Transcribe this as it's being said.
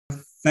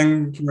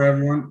Thank you,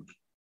 everyone.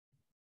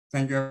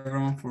 Thank you,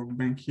 everyone, for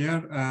being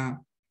here.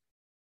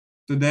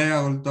 Today,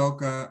 I will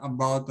talk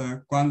about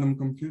quantum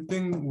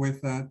computing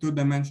with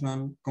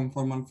two-dimensional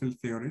conformal field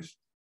theories.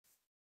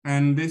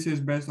 And this is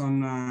based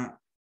on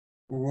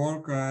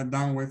work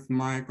done with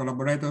my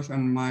collaborators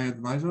and my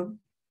advisor.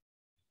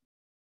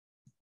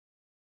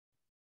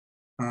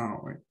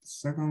 Wait a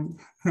second.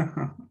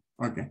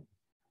 Okay.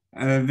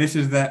 This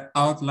is the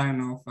outline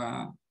of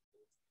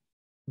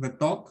the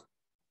talk.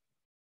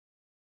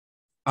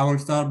 I will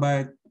start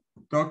by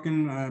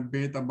talking a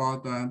bit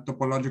about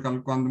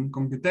topological quantum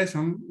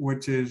computation,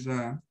 which is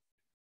a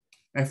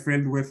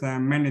field with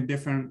many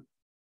different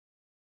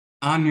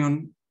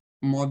anion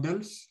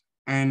models.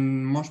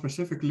 And more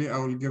specifically, I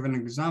will give an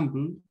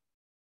example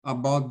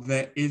about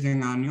the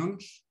Ising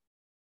anions,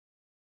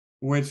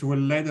 which will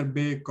later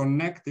be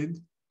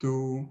connected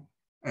to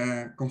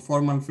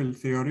conformal field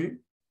theory,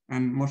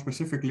 and more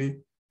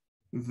specifically,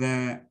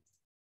 the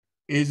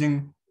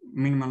Ising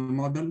minimal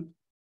model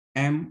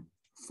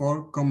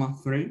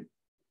M4,3.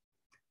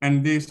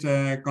 And this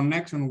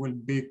connection will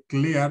be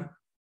clear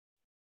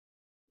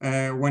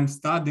when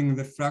studying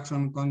the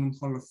fractional quantum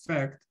Hall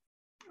effect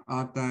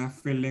at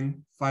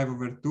filling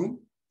 5/2,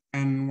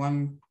 and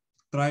one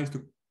tries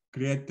to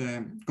create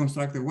a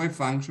constructive wave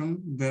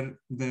function,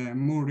 the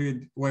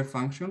Moore-Reed wave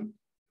function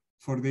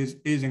for these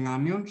Ising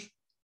anions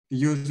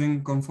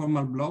using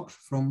conformal blocks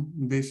from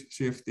this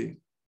CFT.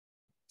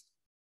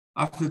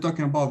 After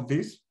talking about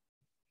this,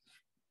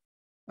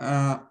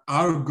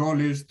 our goal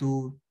is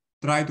to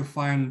try to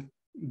find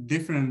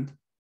different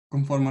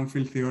conformal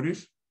field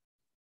theories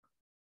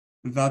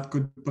that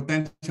could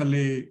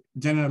potentially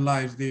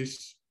generalize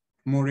this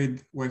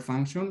Moore-Reed wave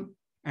function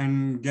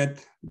and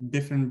get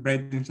different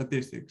braiding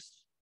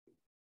statistics.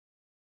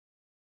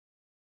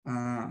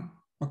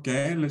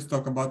 Okay, let's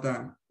talk about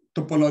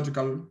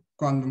topological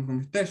quantum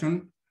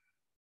computation.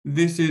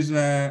 This is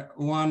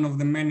one of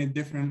the many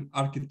different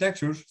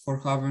architectures for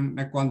having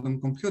a quantum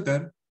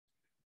computer,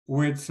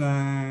 which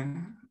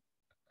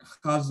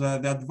has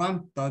the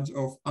advantage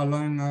of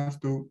allowing us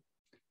to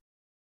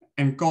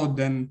encode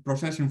and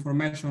process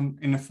information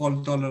in a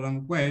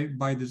fault-tolerant way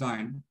by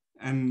design.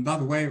 And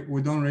that way,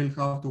 we don't really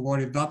have to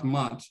worry that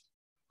much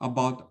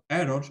about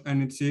errors,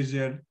 and it's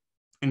easier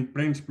in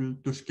principle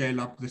to scale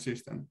up the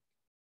system.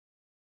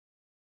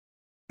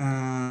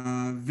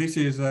 This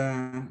is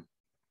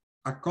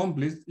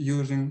accomplished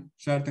using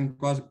certain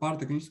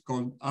quasi-particles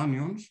called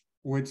anions,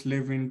 which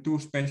live in two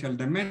spatial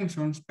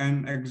dimensions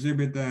and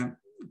exhibit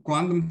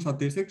quantum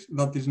statistics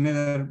that is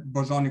neither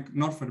bosonic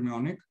nor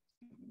fermionic.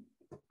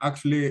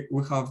 Actually,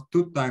 we have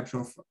two types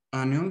of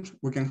anions.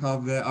 We can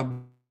have the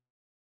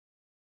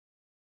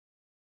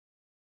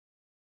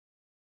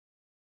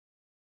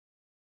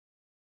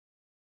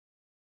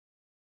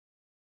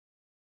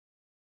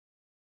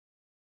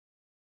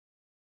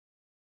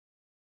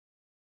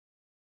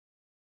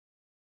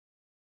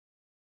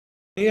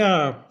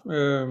Yeah,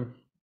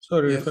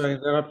 sorry if yes. I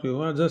interrupt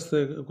you. Just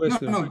a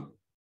question. No.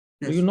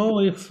 Do Yes. you know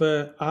if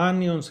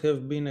anions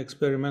have been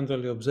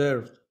experimentally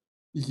observed?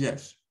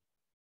 Yes.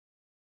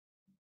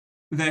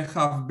 They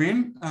have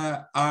been.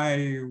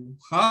 I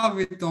have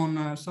it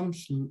on some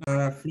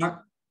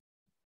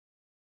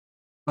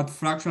at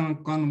fractional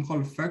quantum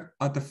Hall effect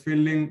at a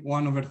filling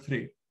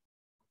 1/3.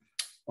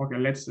 Okay,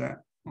 let's.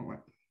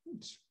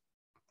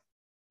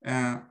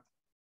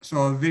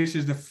 So this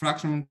is the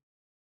fractional,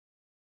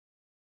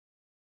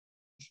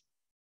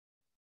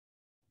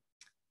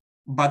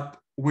 but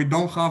we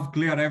don't have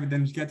clear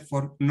evidence yet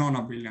for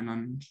non-abelian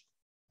anions.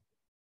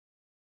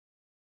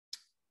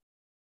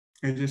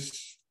 Is this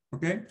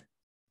okay?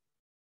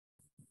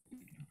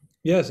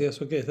 Yes,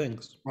 okay,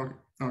 thanks.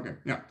 Okay,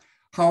 yeah.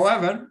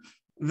 However,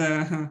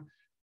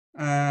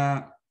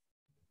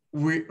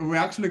 we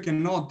actually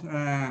cannot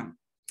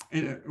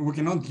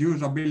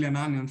use abelian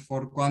anions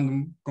for quantum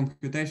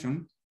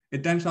computation.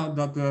 It turns out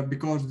that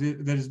because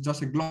there is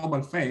just a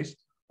global phase,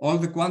 all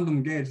the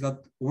quantum gates that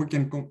we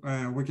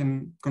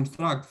can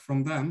construct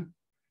from them,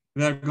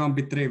 they're going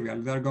to be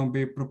trivial. They're going to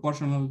be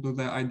proportional to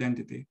the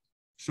identity.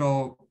 So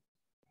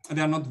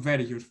they are not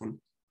very useful.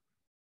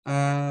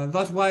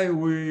 That's why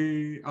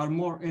we are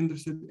more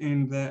interested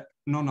in the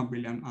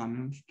non-abelian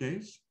anions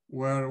case,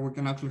 where we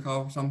can actually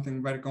have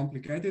something very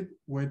complicated,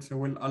 which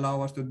will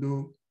allow us to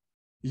do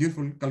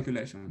useful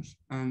calculations.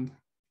 And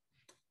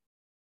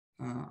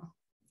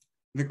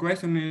the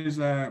question is,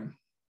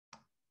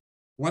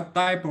 what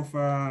type of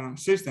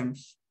systems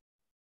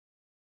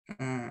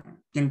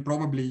can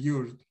probably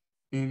used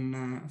in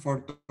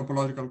for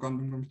topological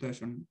quantum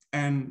computation?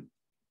 And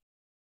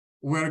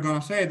we're going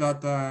to say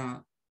that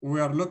we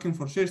are looking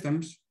for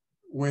systems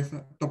with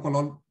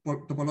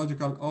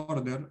topological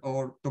order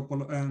or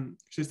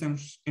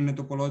systems in a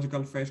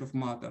topological phase of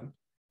matter.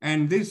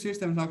 And these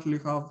systems actually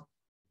have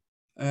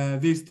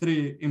these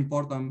three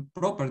important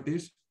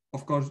properties.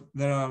 Of course,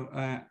 there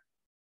are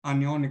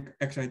anionic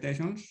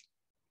excitations,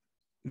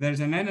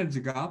 there's an energy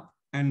gap,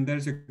 and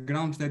there's a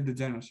ground state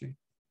degeneracy.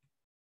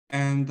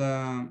 And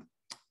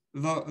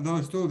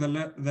those two,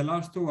 the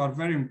last two are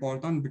very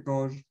important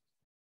because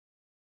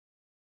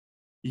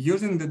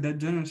using the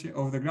degeneracy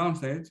of the ground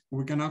state,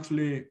 we can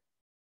actually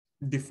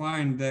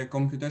define the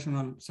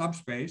computational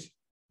subspace,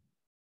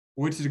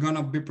 which is going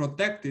to be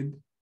protected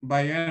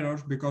by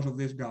errors because of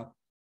this gap.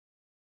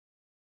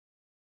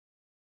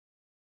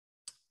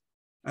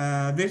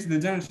 This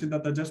degeneracy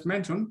that I just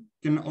mentioned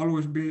can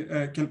also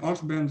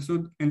be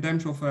understood in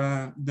terms of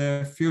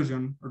the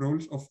fusion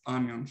rules of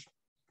anions.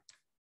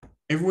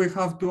 If we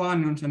have two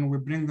anions and we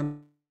bring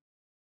them,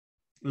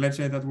 let's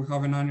say that we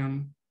have an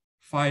anion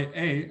phi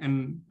A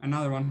and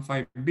another one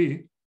phi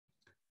B,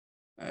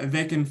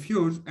 they can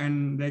fuse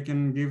and they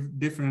can give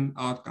different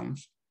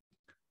outcomes.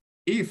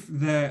 If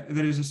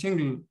there is a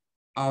single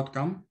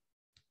outcome,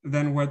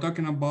 then we're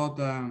talking about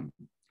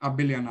a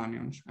billion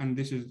anions, and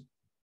this is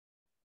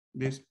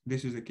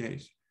the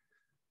case.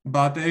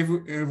 But if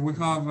we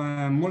have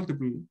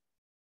multiple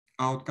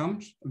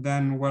outcomes,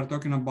 then we're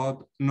talking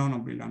about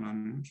non-abelian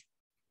anions.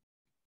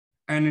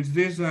 And it's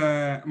these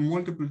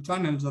multiple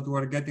channels that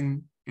we're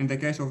getting in the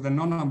case of the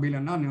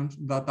non-abelian anions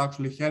that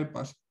actually help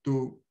us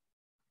to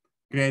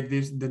create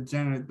this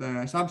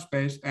degenerate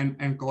subspace and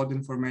encode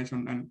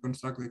information and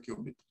construct the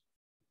qubit.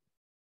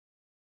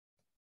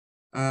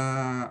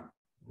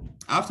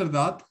 After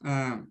that,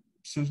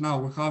 since now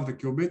we have the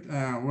qubit,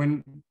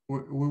 when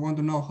we want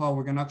to know how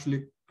we can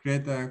actually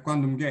create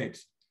quantum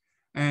gates.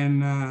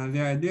 And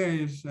the idea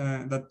is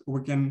that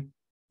we can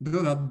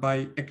do that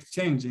by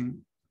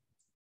exchanging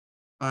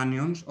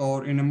anions,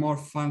 or in a more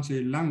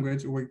fancy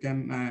language, we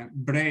can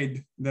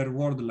braid their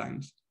word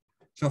lines.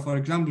 So for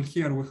example,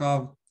 here we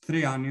have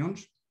 3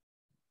 anions,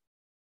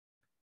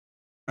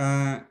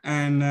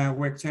 and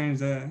we exchange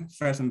the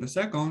first and the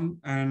second,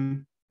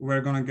 and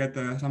we're gonna get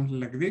something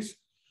like this,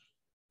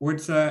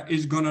 which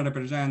is gonna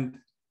represent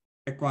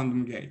a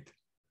quantum gate.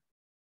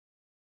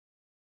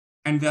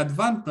 And the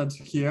advantage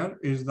here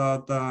is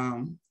that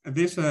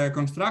this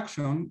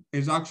construction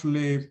is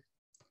actually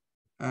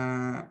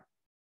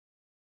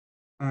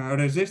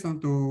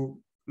resistant to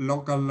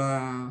local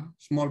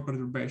small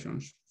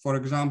perturbations. For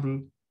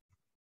example,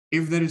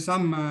 if there is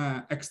some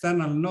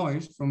external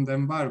noise from the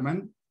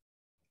environment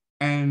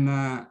and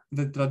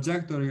the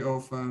trajectory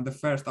of the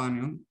first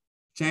anion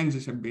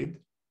changes a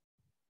bit,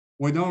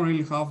 we don't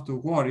really have to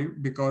worry,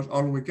 because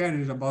all we care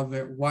is about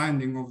the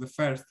winding of the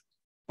first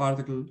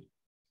particle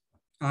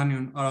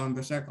anion around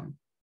the second.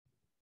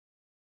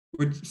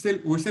 We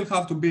still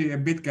have to be a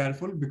bit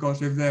careful,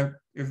 because if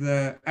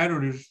the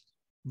error is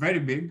very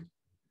big,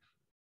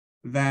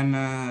 then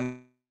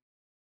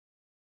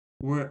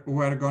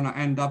we're gonna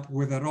end up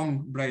with the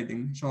wrong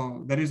braiding.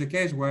 So there is a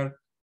case where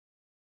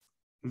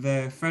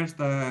the first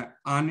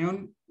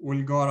anion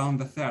will go around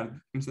the third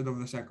instead of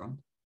the second.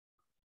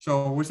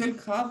 So we still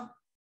have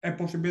a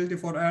possibility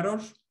for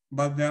errors,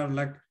 but they are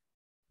like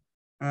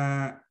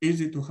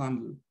easy to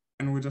handle,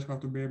 and we just have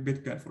to be a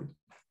bit careful.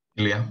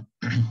 Ilya?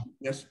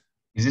 Yes.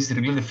 Is this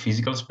really the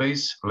physical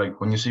space? Like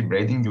when you say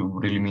braiding, you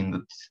really mean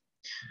that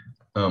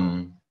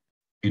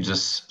you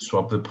just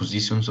swap the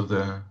positions of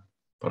the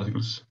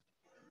particles?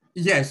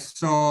 Yes.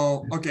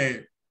 So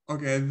okay.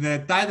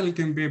 The title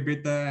can be a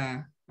bit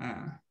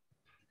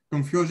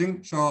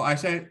confusing. So I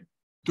say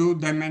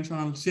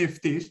 2-dimensional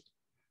CFTs,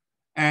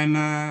 and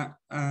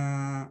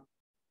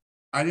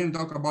I didn't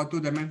talk about 2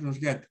 dimensions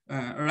yet.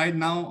 Right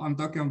now, I'm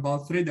talking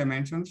about 3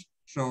 dimensions.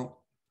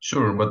 So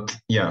sure, but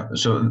yeah.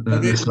 So the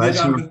these slides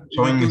are you're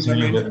showing the 2 is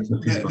really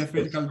dimensions, the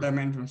physical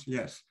dimensions.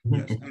 Yes,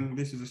 yes, and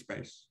this is the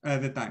space,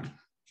 the time.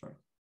 Sorry.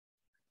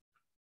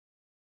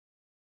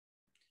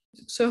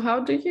 So how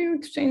do you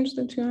exchange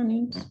the 2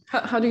 anions?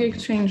 How do you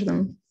exchange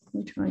them?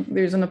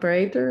 There's an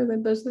operator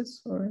that does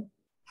this, or?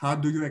 How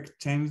do you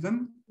exchange them?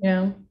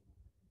 Yeah.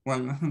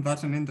 Well,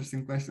 that's an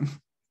interesting question.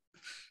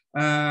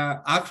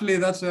 Actually,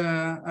 that's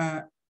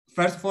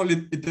first of all,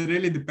 it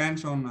really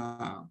depends on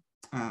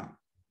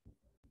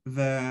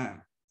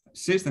the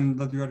system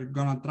that you are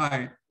gonna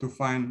try to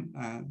find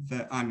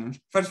the anions.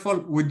 First of all,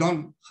 we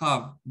don't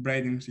have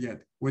braidings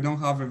yet. We don't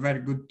have a very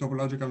good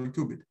topological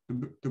qubit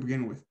to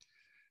begin with.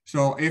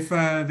 So if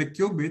the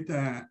qubit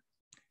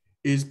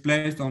is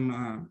placed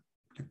on,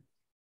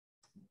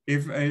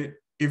 if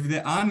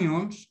the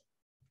anions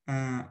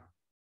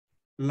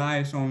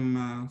lies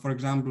on, for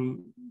example,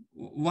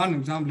 one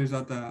example is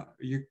that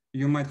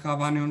you might have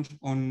anions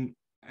on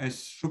a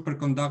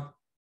superconducting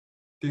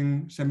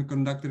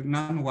semiconductor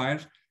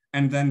nanowires,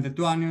 and then the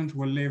 2 anions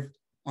will live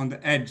on the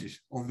edges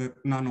of the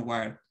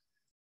nanowire.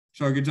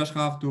 So you just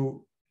have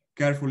to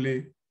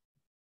carefully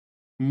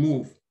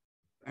move,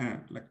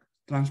 like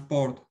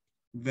transport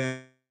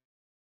the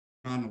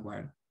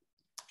nanowire.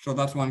 So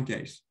that's one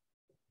case.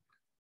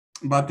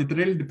 But it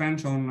really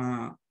depends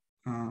on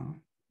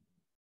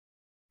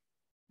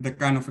the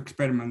kind of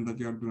experiment that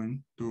you're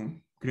doing to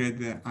create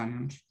the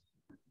anions.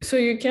 So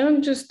you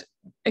cannot just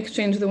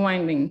exchange the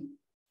winding,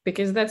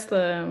 because that's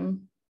the...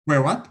 Wait,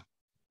 what?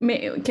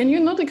 Can you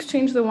not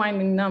exchange the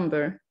winding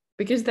number?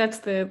 Because that's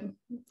the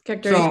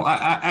characteristic. So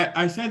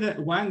I said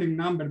the winding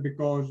number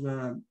because,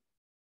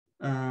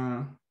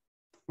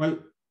 well,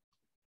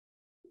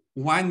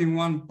 winding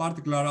one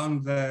particle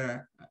around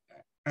the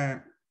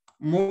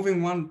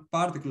moving one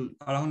particle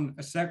around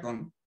a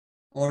second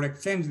or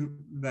exchanging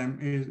them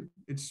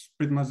it's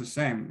pretty much the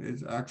same.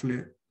 It's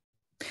actually.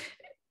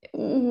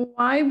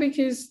 Why?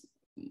 Because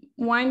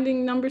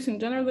winding numbers in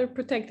general, they're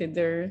protected.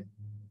 They're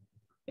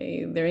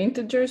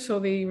integers, so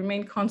they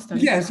remain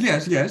constant. Yes.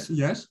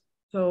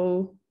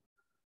 So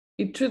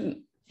it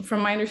should,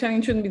 from my understanding,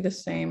 it shouldn't be the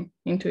same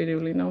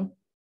intuitively, no?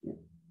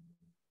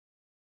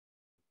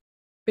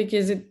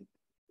 Because it.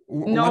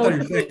 What are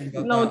you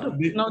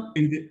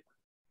saying?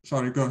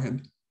 Sorry, go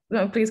ahead.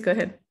 No, please go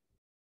ahead.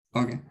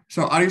 Okay.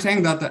 So are you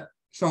saying that?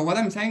 So what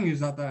I'm saying is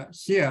that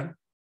here,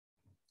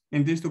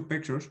 in these two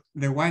pictures,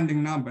 the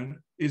winding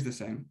number is the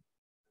same.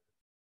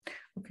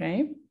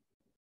 Okay.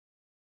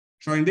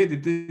 So indeed,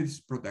 it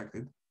is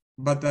protected.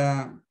 But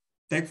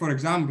take, for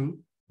example,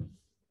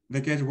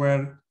 the case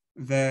where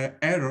the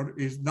error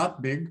is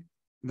that big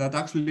that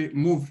actually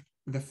moved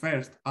the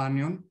first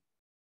anion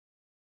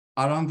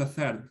around the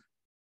third.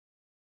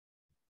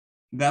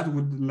 That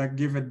would like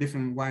give a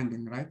different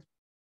winding, right?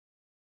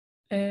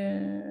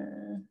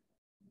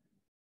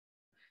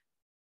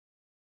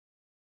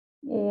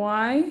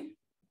 Why?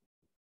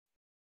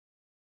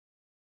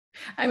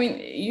 I mean,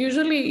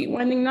 usually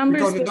winding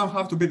numbers. Because they don't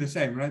have to be the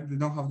same, right? They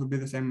don't have to be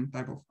the same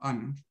type of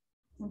anions.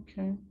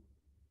 Okay.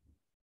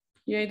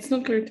 Yeah, it's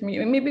not clear to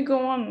me. Maybe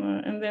go on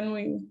and then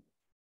we.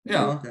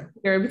 Yeah, okay.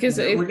 Because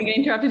if we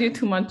interrupted you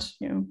too much,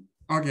 you know.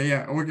 Okay,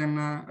 yeah, we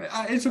can.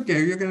 It's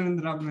okay. You can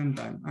interrupt me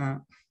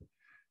anytime.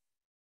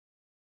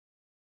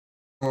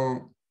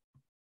 So,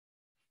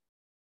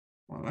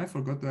 well, I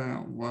forgot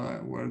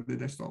where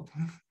did I stop?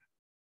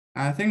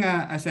 I think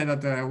I said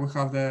that we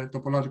have the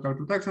topological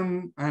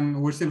protection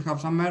and we still have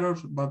some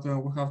errors, but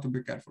we have to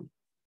be careful.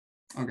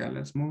 Okay,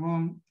 let's move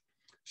on.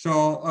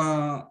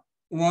 So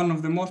one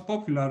of the most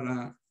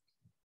popular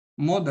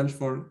models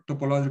for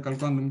topological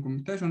quantum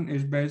computation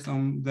is based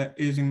on the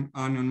Ising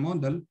anion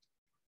model.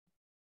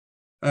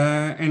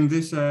 In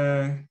this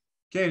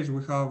case,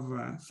 we have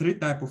three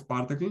types of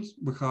particles.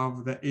 We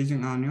have the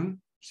Ising anion,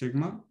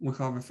 sigma, we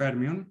have a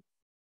fermion,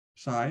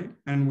 psi,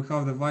 and we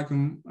have the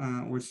vacuum,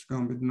 which is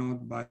going to be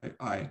denoted by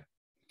I.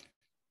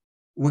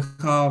 We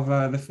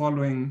have the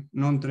following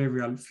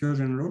non-trivial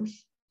fusion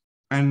rules.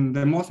 And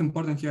the most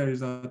important here is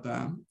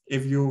that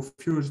if you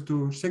fuse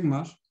two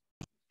sigmas,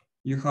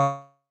 you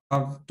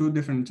have two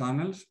different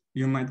channels.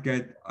 You might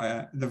get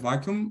the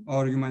vacuum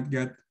or you might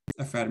get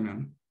a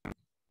fermion.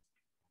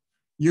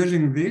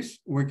 Using this,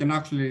 we can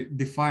actually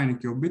define a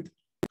qubit.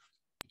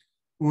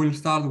 We'll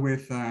start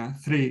with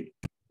three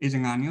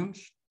Ising anions,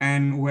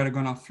 and we're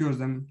gonna fuse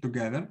them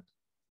together.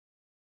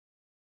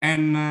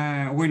 And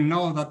we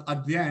know that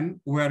at the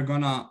end, we're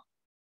gonna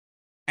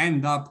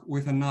end up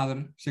with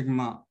another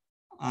sigma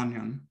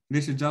anion.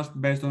 This is just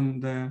based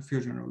on the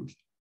fusion rules.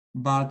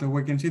 But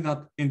we can see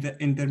that in the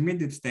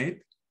intermediate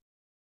state,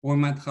 we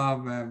might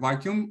have a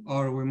vacuum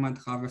or we might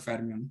have a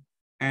fermion.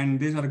 And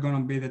these are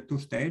gonna be the two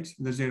states,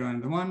 the 0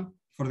 and the 1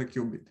 for the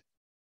qubit.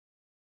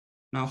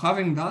 Now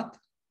having that,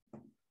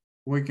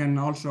 we can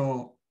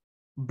also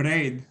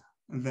braid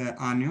the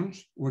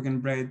anions. We can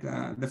braid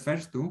the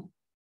first two.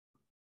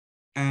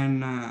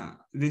 And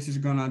this is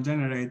gonna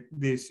generate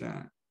this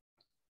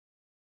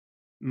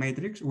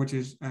matrix, which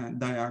is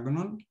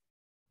diagonal.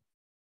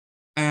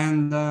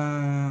 And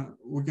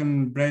we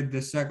can braid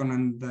the second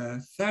and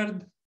the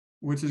third,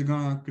 which is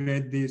gonna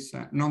create this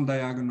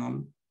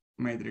non-diagonal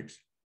matrix.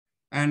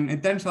 And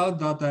it turns out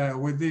that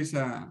with these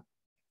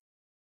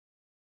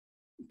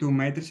two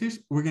matrices,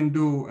 we can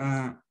do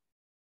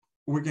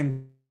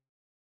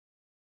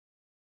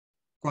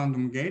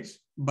quantum gates,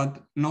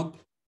 but not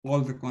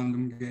all the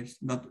quantum gates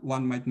that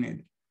one might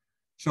need.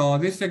 So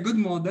this is a good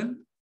model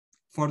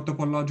for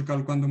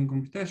topological quantum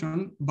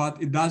computation,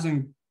 but it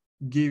doesn't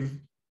give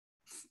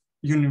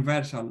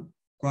universal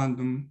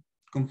quantum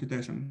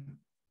computation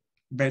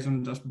based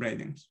on just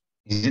braidings.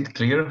 Is it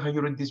clear how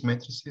you read these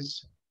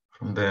matrices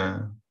from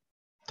the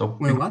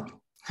top? Wait, what?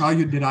 How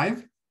you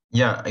derive?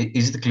 Yeah,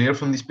 is it clear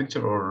from this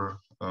picture or?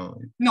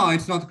 No,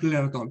 it's not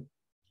clear at all.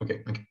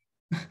 Okay.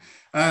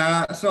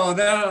 So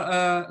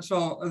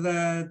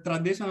the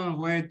traditional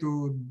way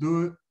to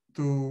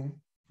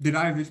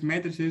derive these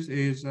matrices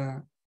is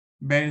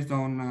based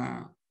on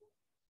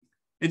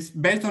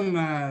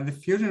the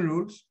fusion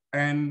rules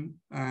and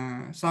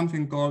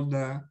something called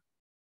the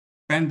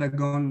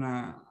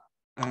pentagon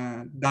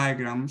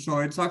diagram. So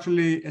it's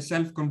actually a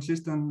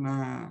self-consistent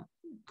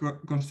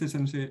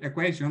consistency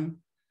equation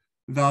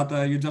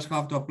that you just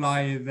have to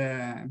apply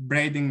the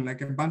braiding like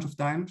a bunch of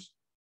times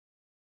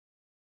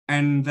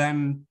and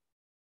then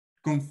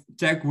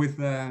check with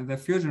the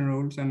fusion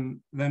rules.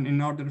 And then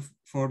in order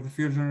for the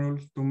fusion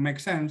rules to make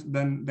sense,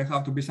 then there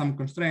have to be some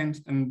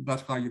constraints, and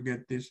that's how you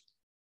get this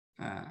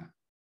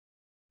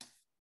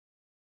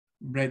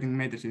braiding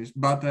matrices.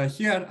 But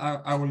here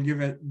I will give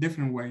a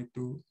different way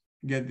to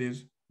get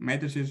these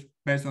matrices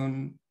based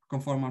on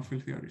conformal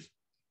field theories.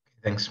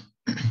 Thanks.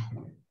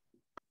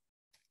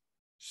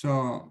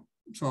 So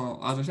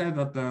as I said,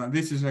 that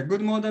this is a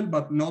good model,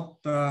 but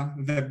not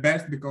the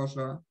best because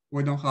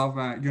we don't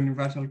have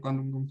universal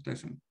quantum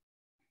computation.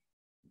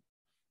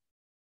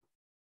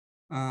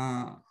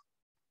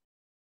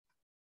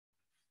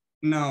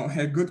 Now,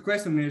 a good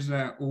question is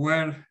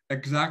where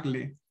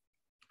exactly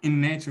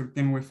in nature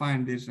can we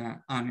find these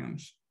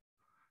anions?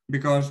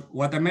 Because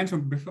what I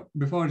mentioned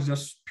before is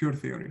just pure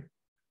theory.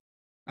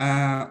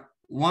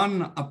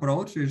 One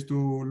approach is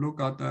to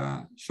look at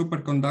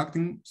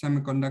superconducting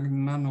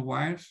semiconducting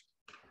nanowires.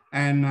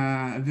 And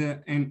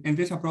in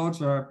this approach,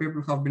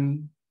 people have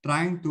been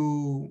trying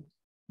to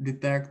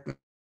detect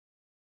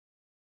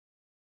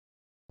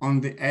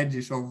on the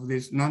edges of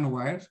these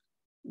nanowires,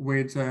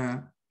 which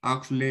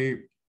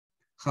actually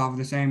have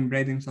the same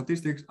braiding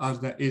statistics as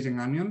the Ising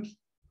anions.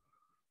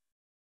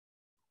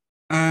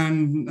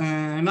 And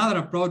another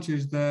approach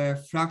is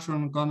the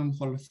fractional quantum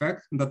Hall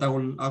effect that I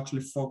will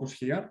actually focus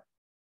here.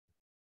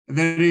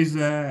 There is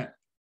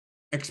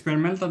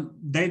experimental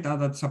data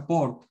that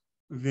support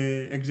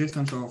the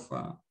existence of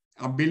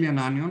a billion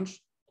anions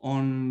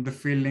on the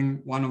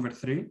filling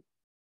 1/3.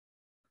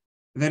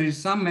 There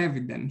is some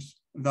evidence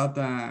that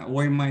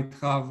we might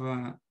have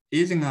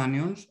Ising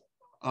anions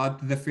at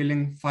the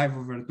filling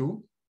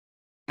 5/2.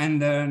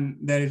 And then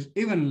there is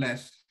even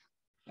less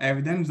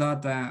evidence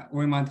that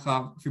we might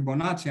have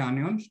Fibonacci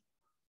anions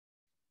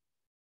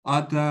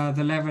at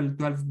the level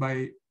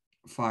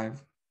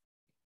 12/5.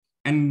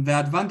 And the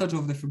advantage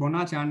of the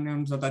Fibonacci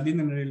anions that I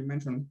didn't really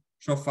mention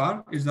so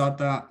far is that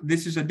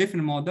this is a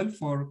different model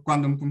for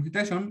quantum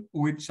computation,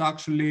 which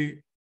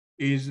actually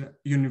is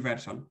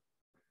universal.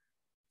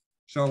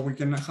 So we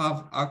can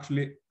have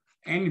actually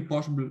any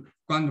possible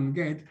quantum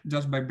gate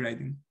just by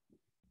braiding.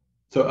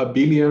 So a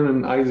billion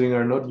and Ising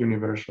are not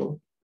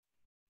universal.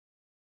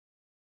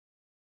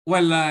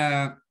 Well,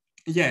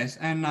 yes,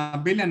 and a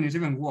billion is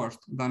even worse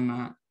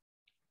than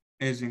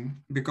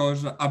Ising,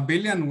 because a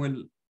billion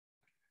will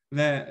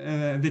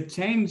the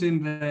change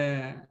in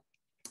the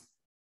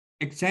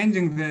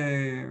exchanging the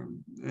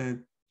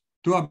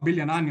to a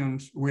billion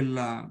anions will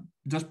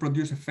just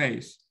produce a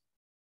phase.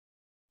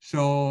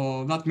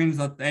 So that means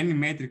that any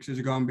matrix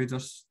is going to be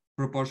just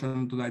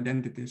proportional to the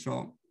identity.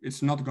 So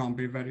it's not going to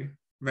be very,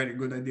 very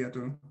good idea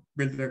to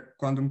build a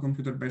quantum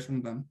computer based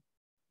on them.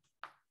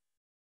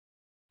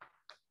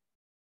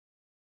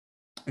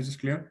 Is this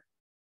clear?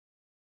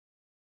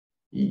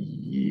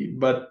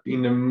 But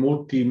in a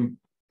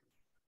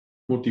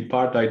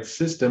multipartite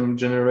system,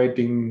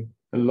 generating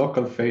a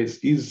local phase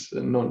is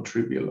a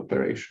non-trivial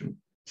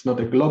operation. It's not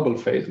a global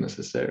phase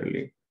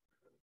necessarily,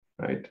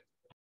 right?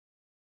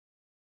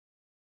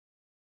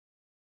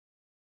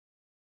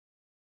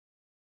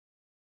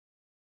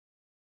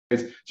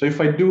 So if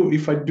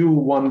I do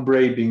one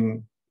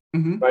braiding,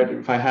 right?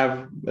 If I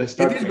have a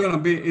start,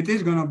 it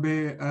is gonna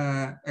be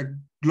a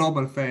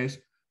global phase.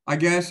 I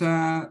guess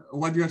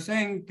what you're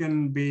saying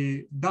can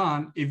be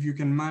done if you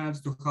can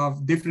manage to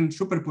have different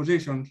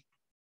superpositions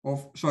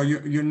of. So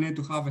you need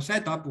to have a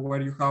setup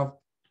where you have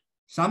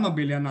some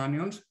abelian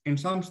anions in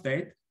some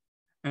state,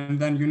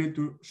 and then you need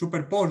to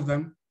superpose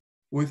them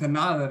with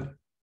another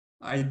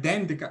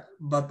identical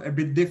but a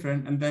bit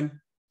different, and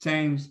then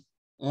change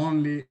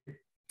only.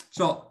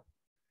 So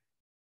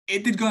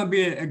it is going to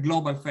be a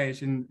global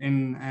phase in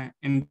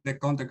the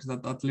context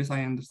that at least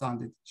I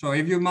understand it. So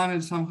if you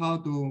manage somehow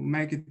to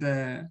make it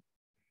a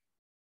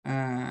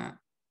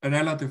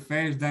relative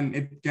phase, then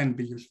it can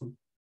be useful.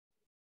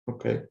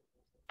 Okay.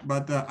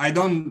 But I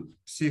don't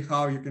see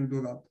how you can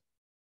do that.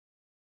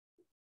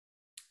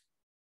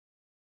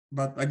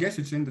 But I guess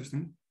it's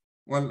interesting.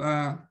 Well,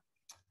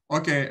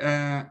 okay.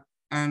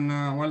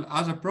 Well,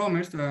 as I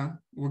promised,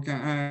 we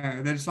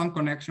can. There is some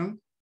connection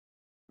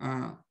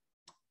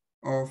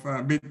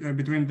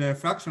between the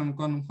fractional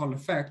quantum Hall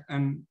effect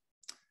and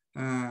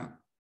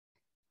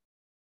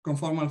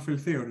conformal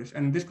field theories.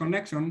 And this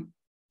connection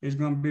is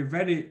going to be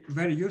very,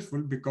 very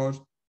useful, because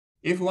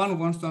if one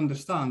wants to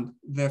understand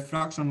the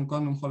fractional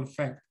quantum Hall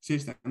effect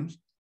systems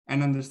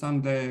and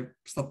understand the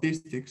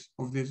statistics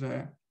of these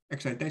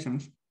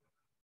excitations,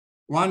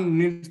 one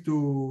needs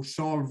to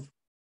solve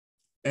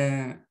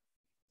a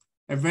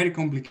very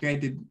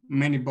complicated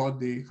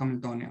many-body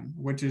Hamiltonian,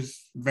 which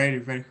is very,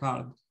 very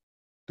hard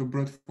to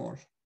brute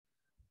force.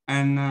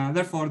 And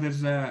therefore,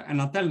 there's an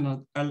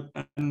alternative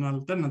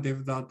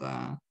that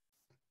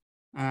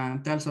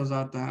tells us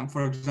that,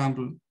 for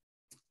example,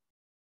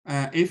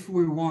 if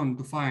we want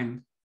to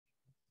find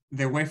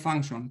the wave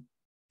function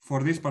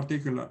for this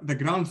particular, the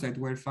ground state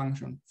wave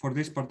function for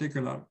this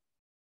particular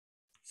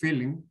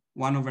filling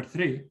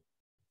 1/3,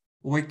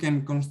 we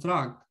can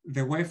construct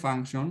the wave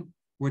function,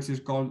 which is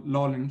called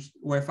Lorentz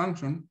wave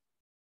function,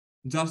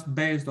 just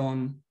based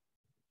on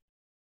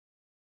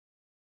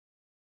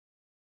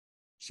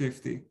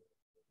CFT.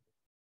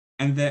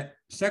 And the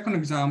second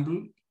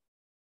example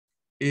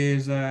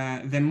is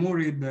the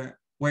Murid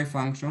wave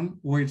function,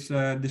 which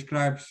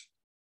describes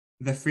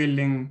the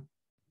filling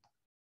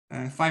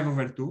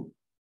 5/2.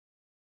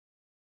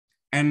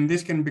 And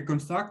this can be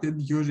constructed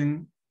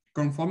using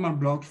conformal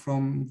blocks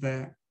from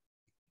the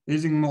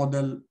Ising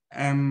model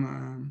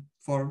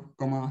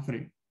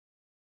M4,3.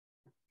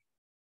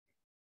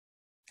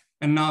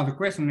 And now the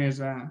question is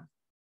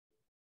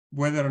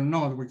whether or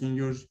not we can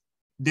use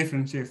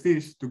different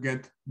CFTs to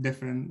get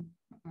different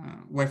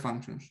wave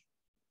functions.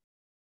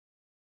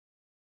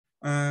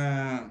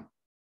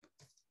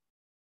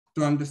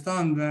 To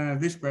understand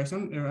this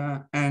question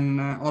and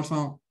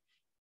also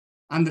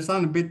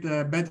understand a bit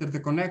better the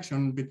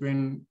connection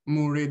between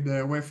mu-read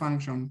wave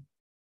function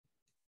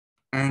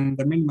and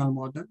the minimal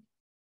model,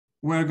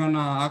 we're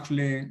gonna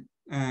actually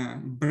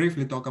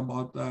briefly talk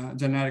about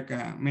generic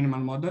minimal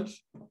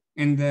models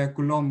in the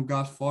Coulomb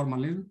gas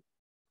formalism.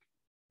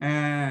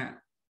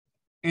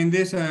 In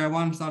this,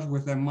 one starts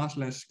with a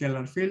massless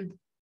scalar field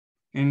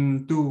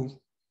in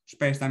 2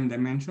 space-time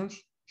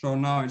dimensions. So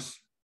now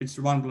it's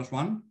 1 +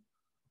 1,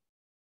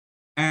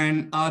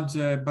 and adds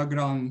a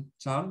background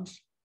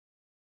charge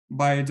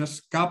by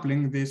just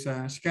coupling this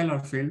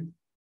scalar field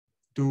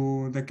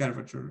to the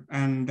curvature.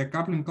 And the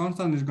coupling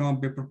constant is going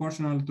to be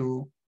proportional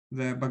to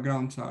the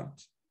background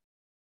charge.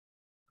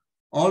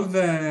 All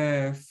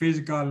the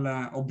physical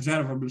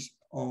observables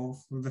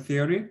of the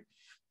theory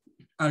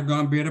are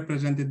going to be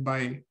represented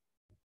by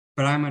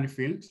primary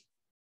fields,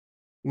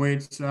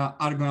 which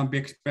are going to be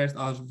expressed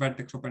as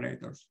vertex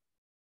operators.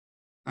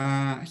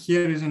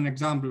 Here is an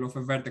example of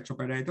a vertex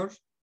operator.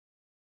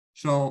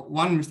 So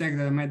one mistake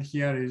that I made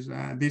here is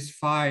this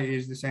phi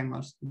is the same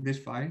as this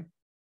phi.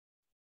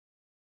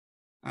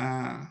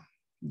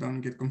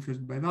 Don't get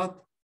confused by that.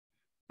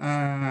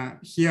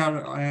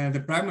 Here,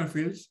 the primary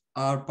fields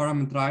are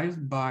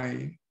parameterized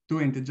by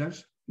 2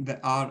 integers, the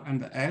r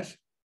and the s.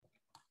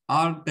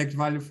 R takes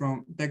values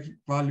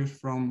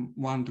from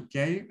 1 to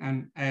k,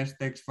 and s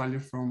takes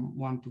values from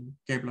 1 to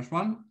k +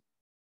 1.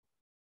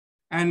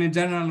 And in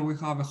general, we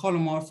have a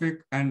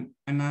holomorphic and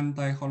an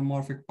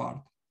anti-holomorphic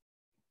part.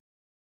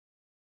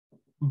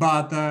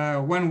 But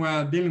when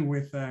we're dealing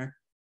with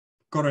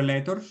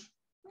correlators,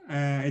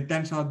 it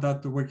turns out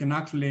that we can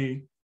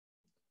actually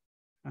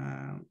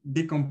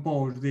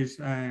decompose this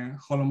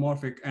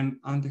holomorphic and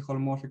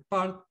anti-holomorphic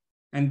part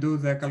and do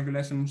the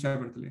calculation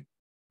separately.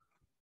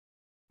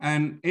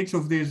 And each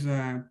of these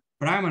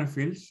primary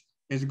fields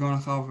is going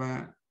to have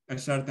a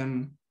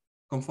certain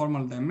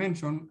conformal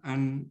dimension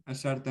and a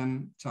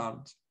certain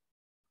charge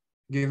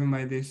given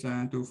by these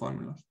 2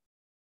 formulas.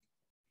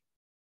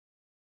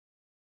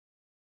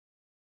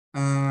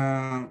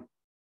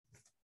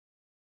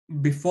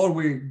 Before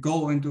we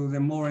go into the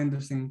more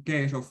interesting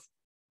case of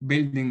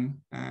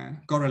building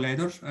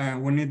correlators,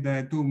 we need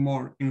 2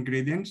 more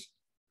ingredients.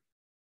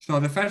 So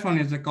the first one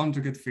is the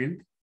conjugate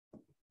field.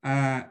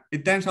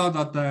 It turns out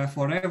that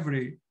for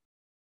every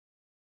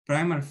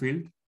primary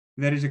field,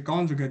 there is a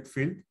conjugate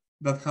field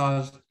that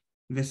has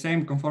the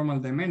same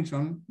conformal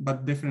dimension,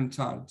 but different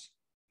charge.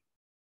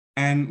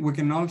 And we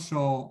can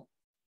also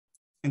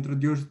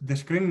introduce the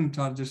screening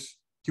charges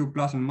Q+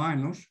 and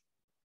minus,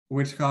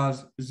 which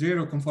has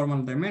 0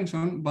 conformal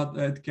dimension, but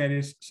it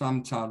carries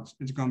some charge.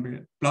 It's going to be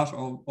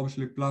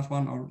obviously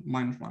 +1 or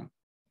 -1.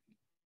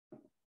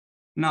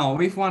 Now,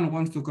 if one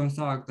wants to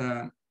construct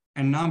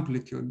an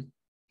amplitude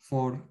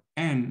for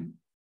n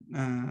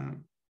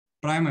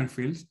primary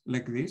fields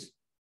like this,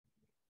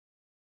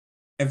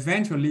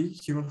 eventually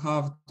he will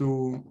have to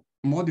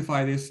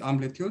modify this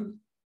amplitude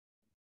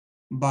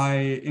by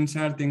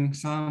inserting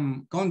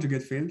some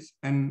conjugate fields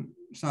and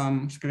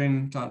some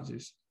screening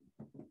charges.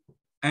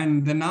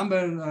 And the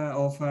number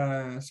of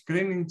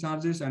screening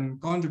charges and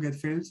conjugate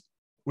fields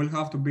will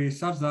have to be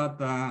such that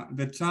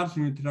the charge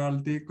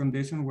neutrality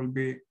condition will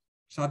be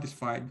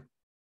satisfied.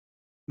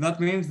 That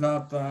means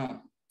that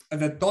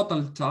the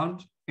total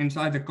charge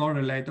inside the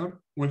correlator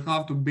will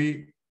have to be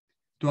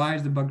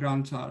twice the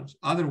background charge.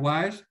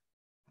 Otherwise,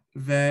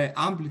 the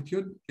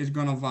amplitude is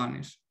going to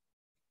vanish.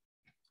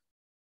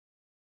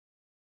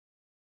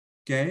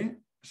 Okay,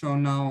 so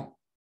now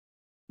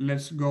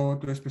let's go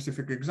to a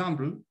specific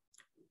example.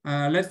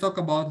 Let's talk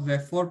about the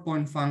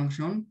 4-point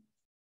function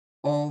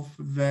of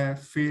the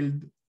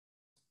field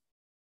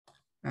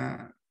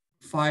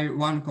phi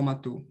 1,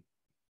 2.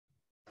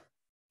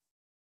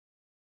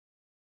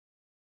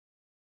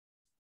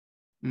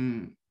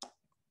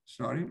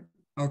 Sorry.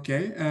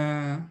 Okay.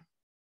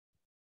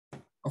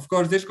 Of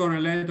course, this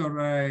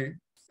correlator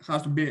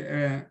has to be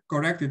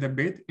corrected a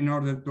bit in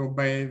order to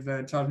obey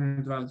the charge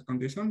neutrality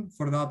condition.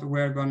 For that,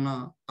 we're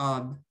gonna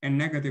add a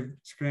negative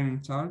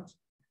screening charge,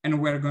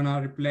 and we're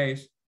gonna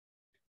replace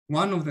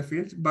one of the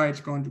fields by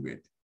its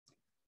conjugate.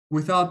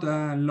 Without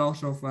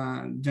loss of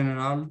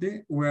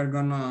generality, we're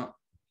gonna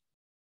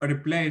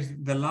replace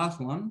the last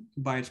one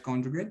by its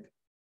conjugate,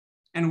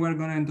 and we're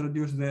gonna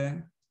introduce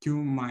the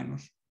Q-.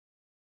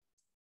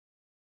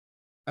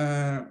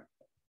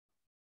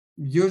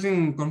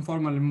 Using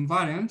conformal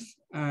invariance,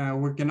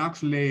 we can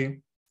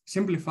actually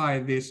simplify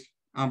this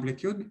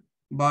amplitude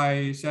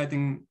by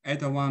setting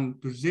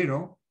eta1 to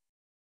 0,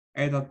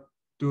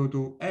 eta2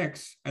 to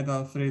x,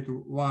 eta3 to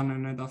 1,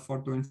 and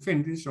eta4 to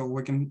infinity. So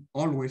we can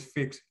always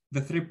fix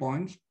the 3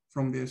 points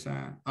from this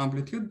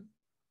amplitude.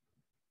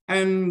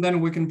 And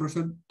then we can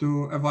proceed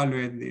to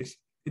evaluate this.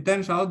 It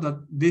turns out that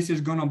this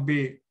is going to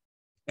be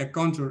a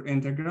contour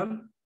integral.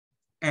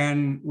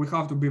 And we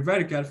have to be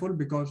very careful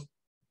because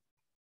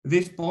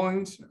these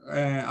points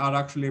are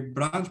actually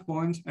branch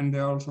points, and they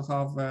also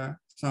have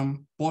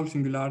some pole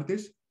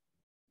singularities.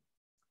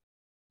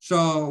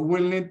 So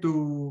we'll need to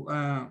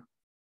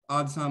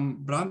add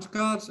some branch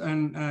cards,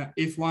 and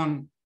if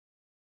one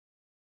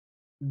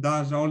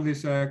does all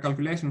these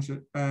calculations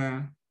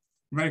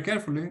very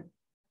carefully,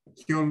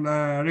 you'll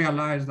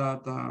realize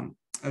that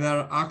there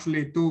are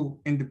actually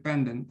two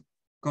independent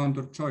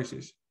contour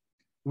choices.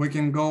 We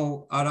can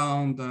go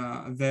around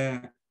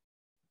the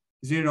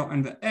 0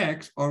 and the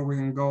x, or we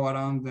can go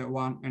around the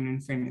 1 and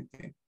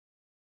infinity.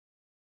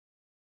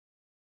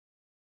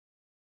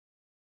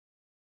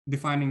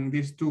 Defining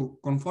these two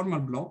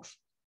conformal blocks.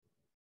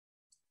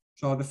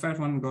 So the first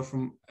one goes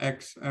from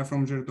x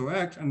from 0 to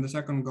x, and the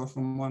second goes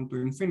from 1 to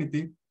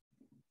infinity.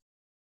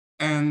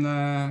 And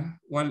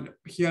well,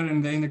 here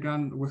in the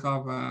integrand, we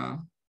have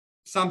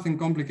something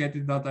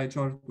complicated that I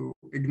chose to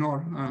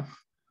ignore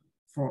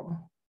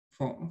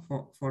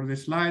for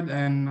this slide.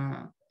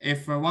 And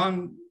if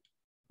one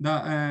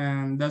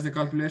does the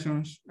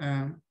calculations,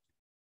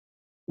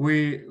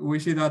 we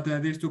see that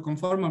these two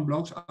conformal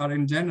blocks are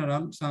in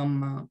general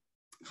some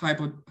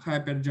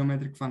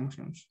hypergeometric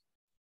functions.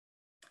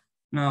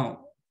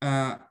 Now,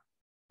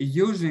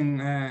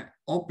 using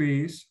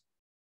OPs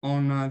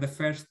on the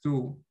first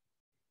two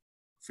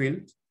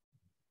fields,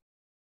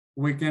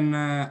 we can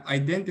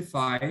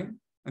identify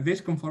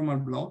this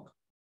conformal block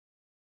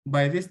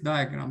by this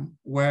diagram,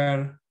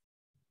 where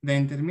the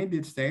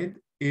intermediate state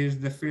is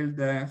the field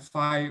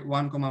phi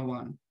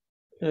 1,1.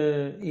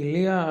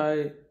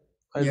 Ilia,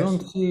 I Yes.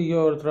 don't see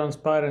your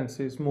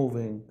transparencies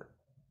moving.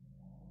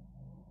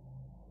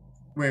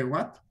 Wait,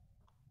 what?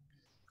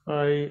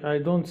 I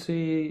don't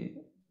see.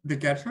 The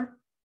cursor?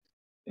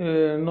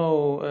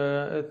 No,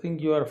 I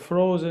think you are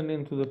frozen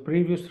into the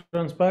previous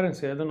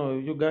transparency. I don't know.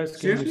 You guys,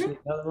 can you see Seriously?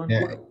 that one?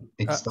 Yeah,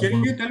 it's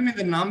Can you tell me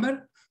the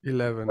number?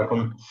 11.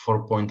 on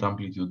 4-point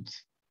amplitude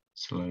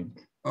slide.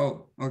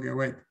 Oh, okay,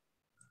 wait.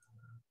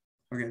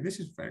 Okay, this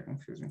is very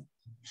confusing.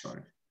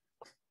 Sorry.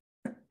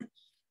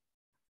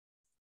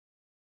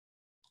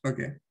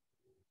 Okay.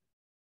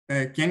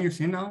 Can you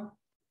see now?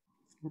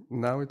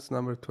 Now it's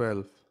number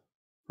 12,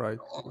 right?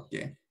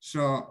 Okay,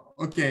 so,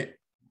 okay.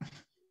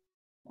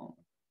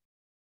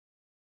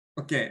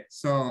 Okay,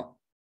 so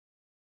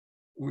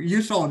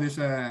you saw this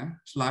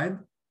slide.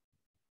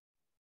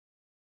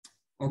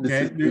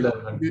 Okay, This is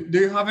 11. do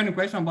you have any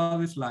question about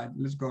this slide?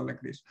 Let's go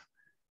like this.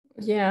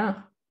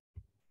 Yeah.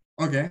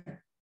 Okay.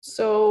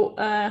 So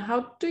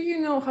how do you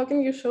know, how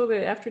can you show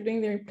that after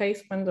doing the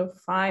replacement of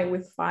phi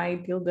with phi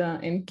tilde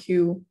and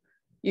q,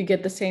 you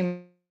get the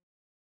same?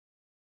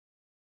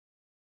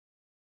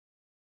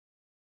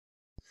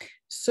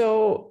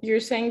 So you're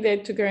saying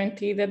that to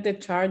guarantee that the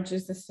charge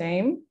is the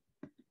same,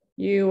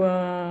 you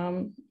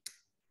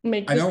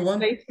make I this don't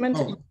want- replacement,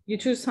 oh. you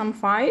choose some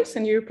phi's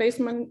and you replace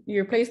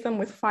them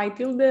with phi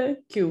tilde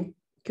q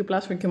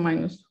plus or q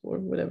minus or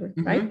whatever,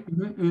 right?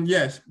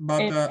 Yes,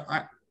 but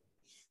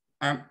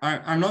And-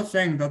 I'm not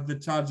saying that the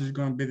charge is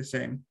going to be the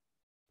same.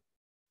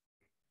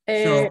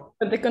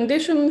 But the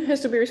condition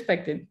has to be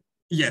respected.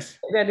 Yes.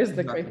 That is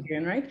the Exactly.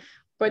 criterion, right?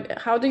 But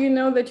how do you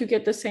know that you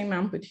get the same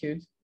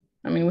amplitude?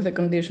 I mean, with a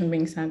condition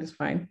being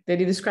satisfied, that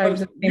he describes.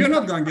 But the same- you're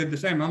not going to get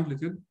the same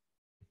amplitude.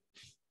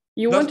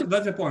 You want to.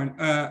 That's the point.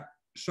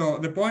 So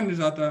the point is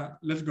that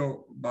let's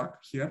go back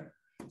here.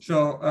 So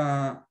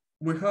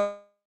we have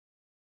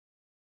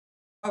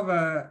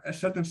a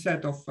certain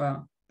set of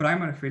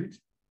primary fields,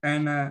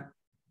 and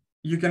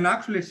you can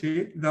actually see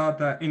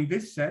that in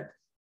this set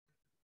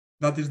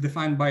that is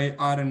defined by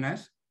R and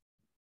S,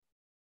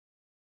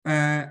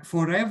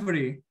 for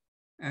every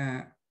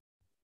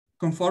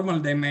conformal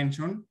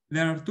dimension,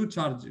 there are two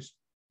charges.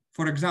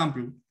 For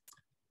example,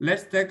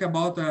 let's talk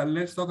about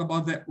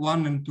the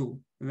 1 and 2.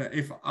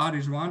 If R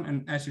is 1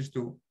 and S is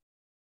 2,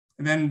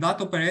 then that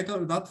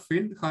operator, that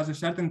field has a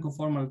certain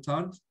conformal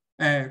charge,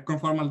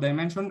 conformal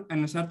dimension,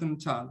 and a certain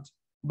charge.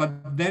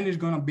 But then is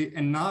going to be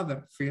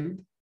another field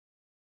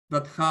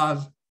that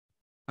has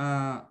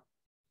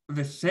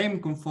the same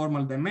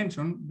conformal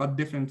dimension but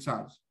different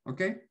charge.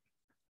 Okay,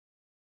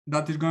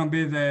 that is going to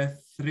be the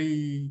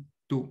 3,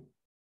 2.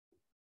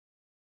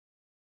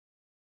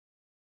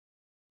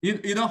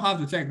 You don't have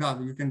to check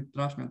that. You can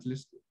trust me at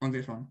least on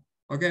this one.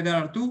 Okay, there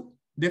are two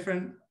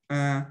different.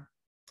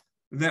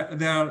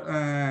 There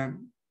are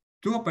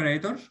two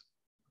operators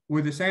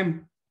with the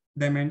same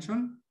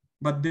dimension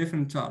but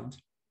different charge.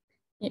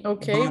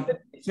 Okay.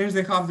 But since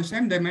they have the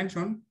same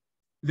dimension,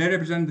 they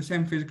represent the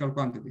same physical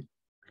quantity.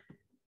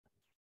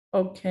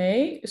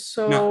 Okay.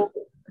 So Now,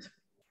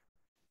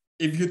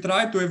 if you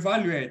try to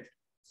evaluate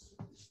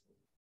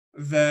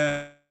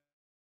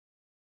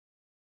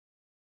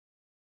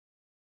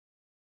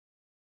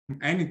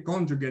any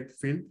conjugate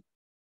field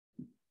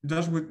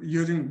just with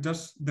using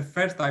just the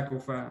first type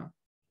of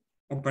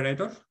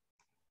operators,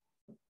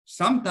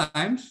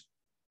 sometimes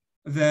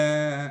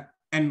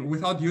and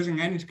without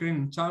using any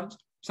screening charge,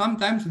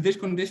 sometimes this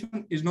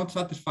condition is not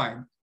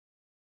satisfied.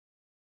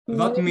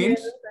 That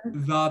means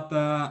that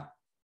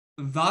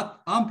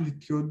that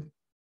amplitude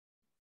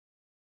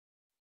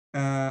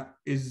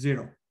is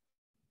 0.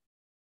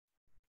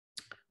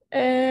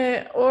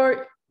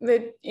 or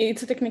that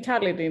it's a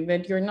technicality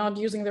that you're not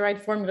using the right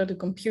formula to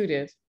compute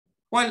it.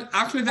 Well,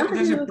 actually,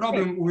 there's a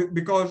problem with,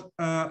 because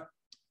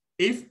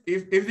if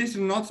this is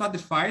not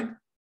satisfied,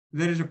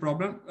 there is a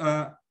problem.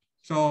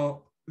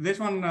 So this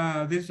one,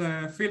 this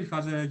field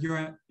has a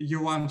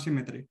U1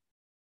 symmetry.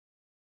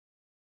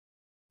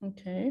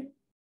 Okay.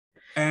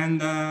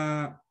 And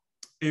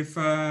if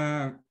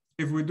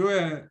we do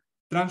a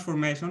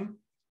transformation,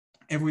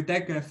 if we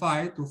take a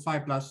phi to phi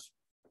plus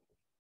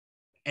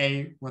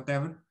a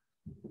whatever,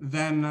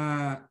 then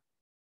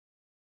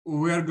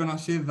we are gonna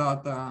see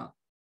that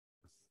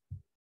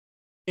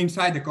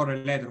inside the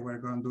correlator, we're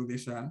gonna do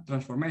this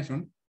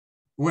transformation.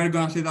 We're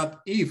gonna see that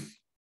if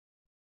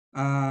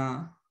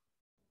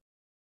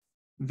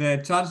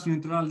the charge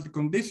neutrality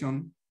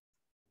condition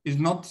is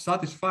not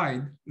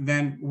satisfied,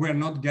 then we're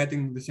not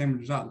getting the same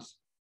results.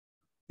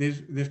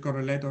 These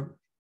correlators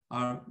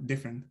are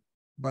different,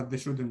 but they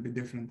shouldn't be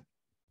different.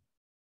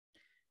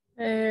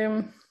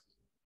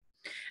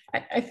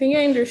 I think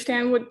I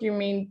understand what you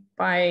mean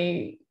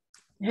by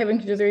having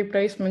to do the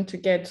replacement to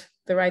get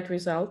the right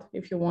result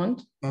if you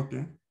want.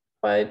 Okay.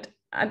 But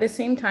at the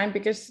same time,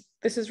 because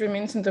this is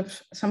reminiscent of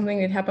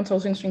something that happens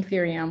also in string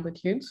theory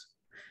amplitudes,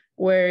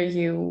 where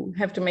you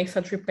have to make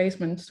such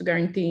replacements to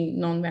guarantee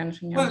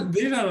non-vanishing amplitude. Well,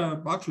 these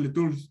are actually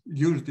tools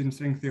used in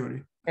string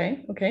theory.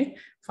 Okay,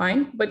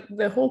 fine. But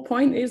the whole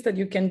point is that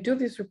you can do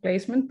this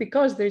replacement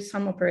because there's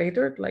some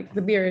operator, like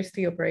the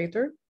BRST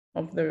operator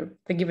of the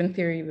given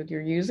theory that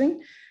you're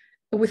using,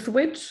 with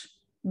which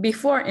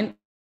before, and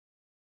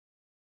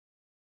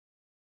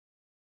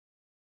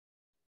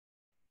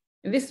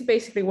this is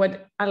basically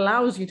what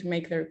allows you to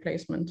make the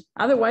replacement.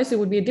 Otherwise, it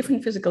would be a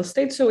different physical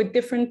state, so a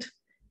different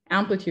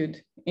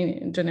amplitude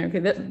in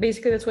generically.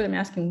 Basically, that's what I'm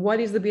asking. What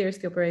is the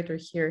BRST operator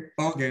here?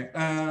 Okay.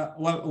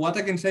 Well, what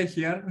I can say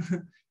here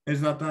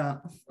is that,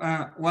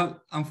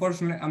 well,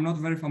 unfortunately, I'm not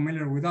very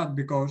familiar with that,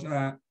 because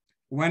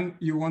when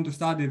you want to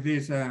study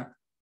these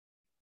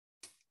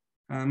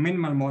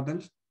minimal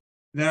models,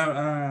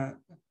 there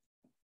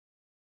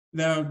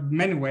are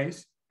many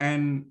ways.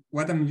 And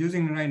what I'm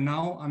using right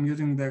now, I'm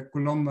using the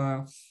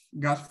Coulomb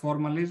gas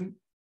formalism,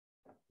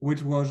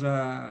 which was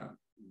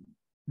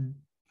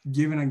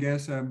given, I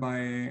guess,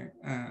 by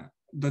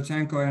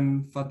Dochenko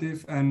and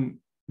Fatif. And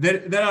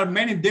there are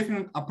many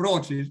different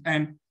approaches.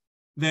 And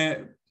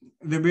the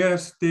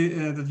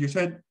BRST that you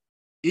said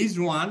is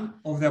one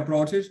of the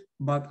approaches,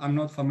 but I'm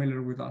not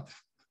familiar with that.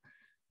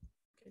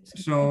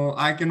 So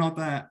I cannot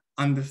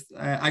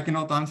I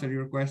cannot answer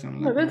your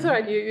question. No, that's all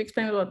right. You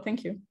explained a lot.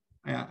 Thank you.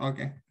 Yeah.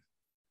 Okay.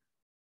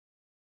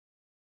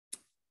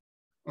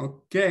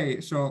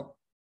 Okay. So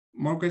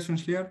more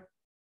questions here?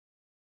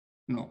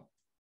 No.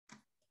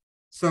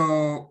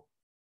 So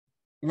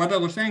what I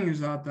was saying is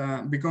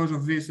that because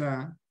of this,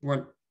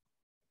 well,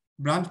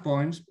 branch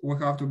points, we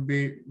have to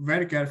be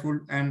very careful,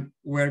 and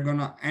we're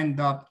gonna end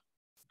up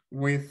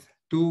with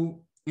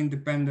two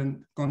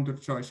independent contour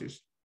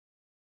choices.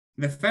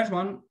 The first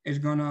one is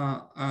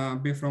gonna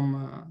be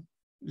from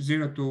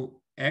 0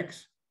 to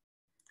x,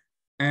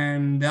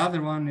 and the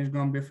other one is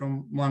gonna be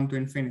from 1 to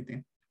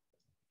infinity.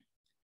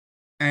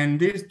 And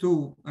these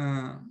two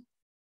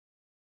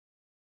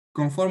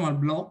conformal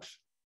blocks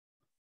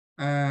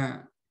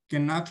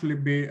can actually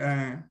be,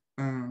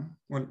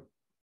 well,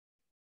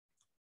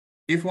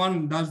 if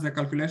one does the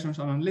calculations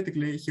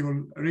analytically, he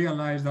will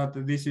realize that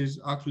these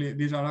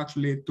are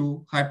actually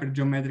two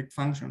hypergeometric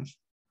functions.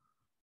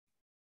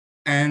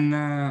 And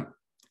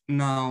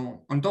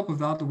now, on top of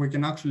that, we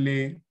can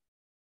actually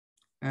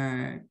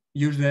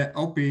use the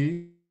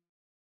OPE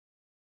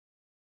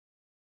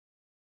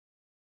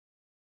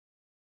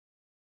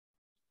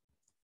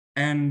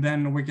and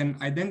then we can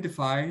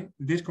identify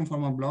this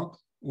conformal block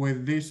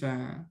with this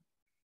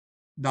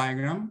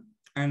diagram,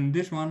 and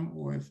this one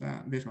with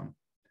this one.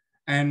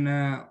 And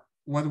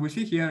what we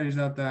see here is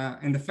that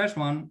in the first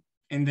one,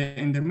 in the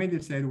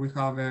intermediate state, we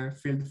have a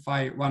field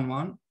phi 1,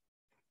 1.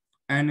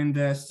 And in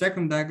the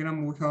second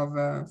diagram, we have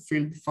a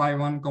field phi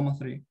 1,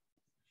 3.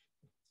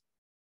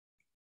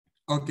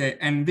 Okay,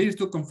 and these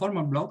two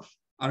conformal blocks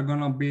are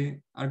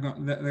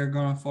they're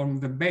gonna form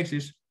the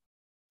basis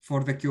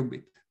for the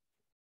qubit.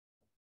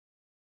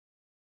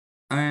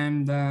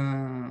 And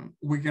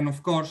we can,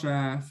 of course,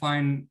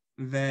 find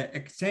the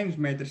exchange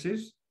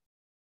matrices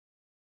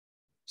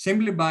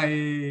simply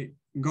by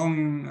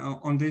going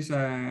on these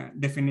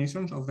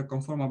definitions of the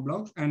conformal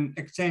blocks and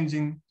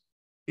exchanging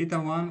eta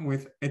 1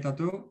 with eta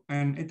 2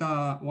 and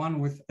eta 1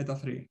 with eta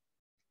 3.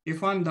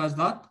 If one does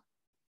that,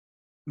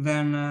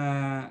 then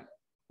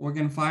we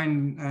can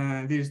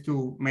find these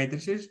two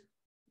matrices.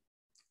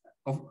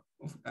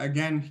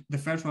 Again, the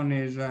first one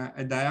is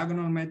a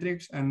diagonal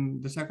matrix,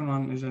 and the second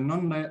one is a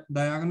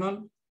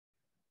non-diagonal.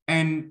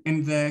 And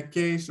in the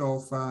case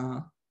of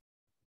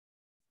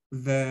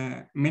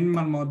the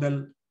minimal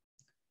model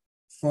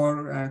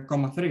 4,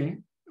 3,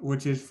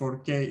 which is for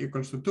k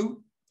equals to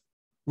 2,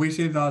 we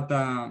see that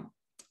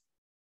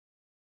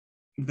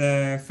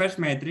the first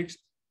matrix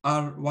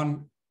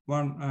R1,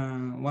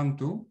 1,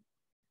 2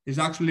 is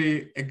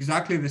actually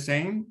exactly the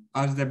same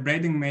as the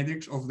braiding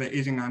matrix of the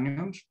Ising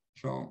anions.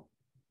 So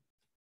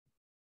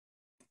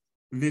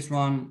this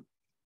one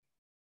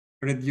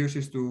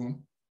reduces to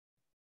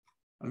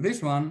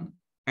this one,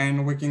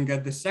 and we can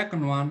get the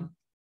second one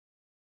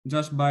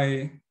just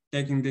by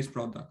taking this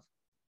product.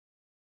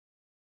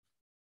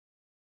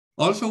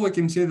 Also, we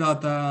can see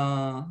that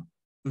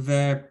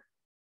the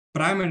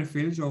primary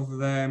fields of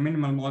the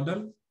minimal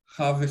model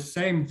have the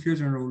same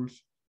fusion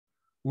rules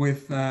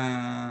with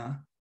the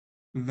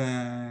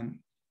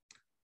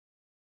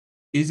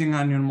easing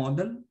onion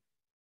model.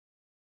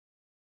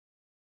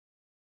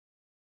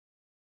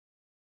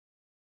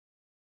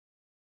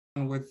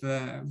 With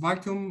the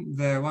vacuum,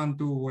 the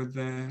 1,2 with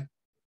the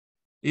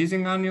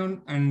easing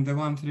onion, and the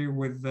 1,3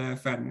 with the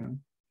fermion.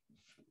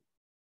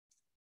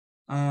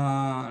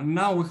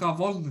 Now we have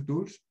all the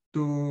tools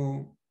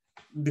to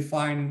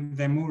define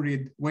the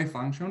Mu-Reed wave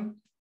function.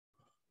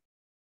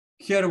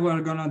 Here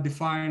we're gonna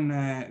define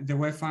the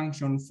wave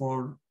function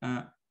for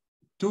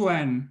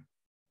 2n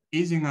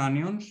easing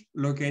onions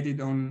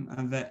located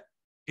on the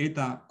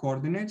eta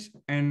coordinates,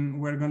 and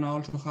we're gonna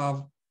also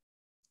have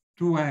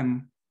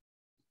 2m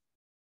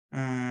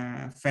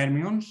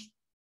fermions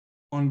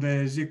on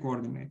the z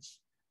coordinates.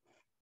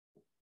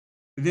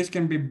 This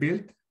can be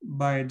built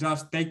by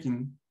just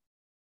taking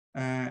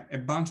a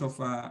bunch of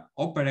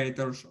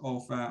operators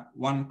of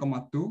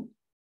 1,2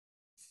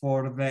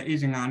 for the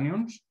easing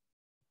onions,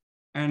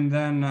 and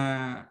then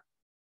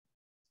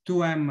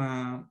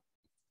 2m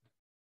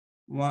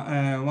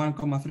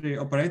 1,3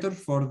 operators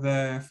for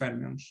the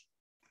fermions.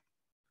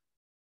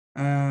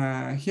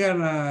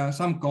 Here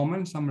some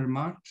comments, some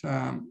remarks.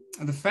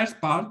 The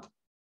first part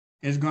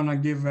is gonna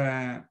give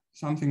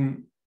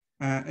something,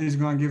 is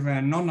gonna give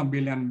a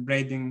non-abelian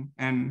braiding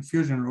and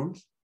fusion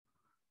rules.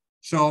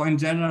 So in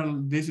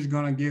general, this is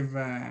gonna give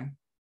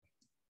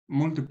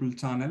multiple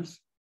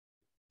channels.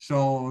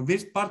 So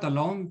this part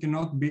alone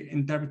cannot be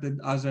interpreted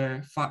as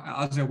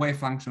a wave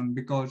function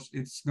because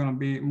it's gonna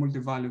be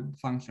multi-valued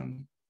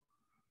function.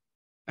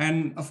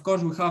 And of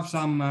course, we have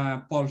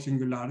some pole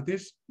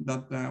singularities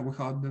that we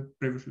had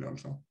previously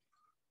also.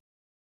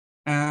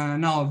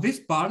 Now this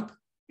part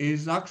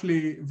is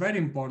actually very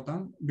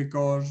important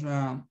because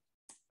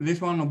this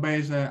one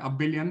obeys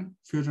abelian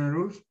fusion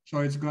rules,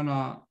 so it's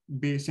gonna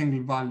be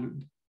single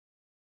valued.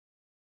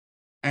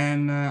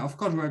 And of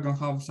course, we're gonna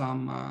have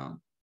some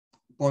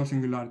pole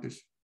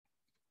singularities.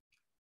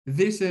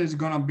 This is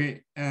gonna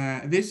be,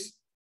 this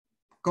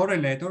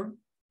correlator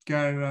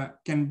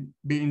can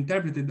be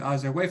interpreted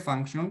as a wave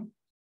function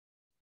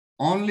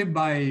only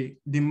by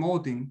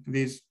demoting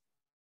this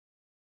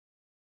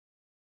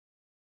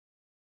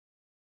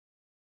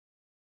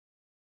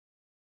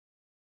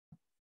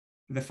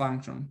the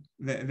function.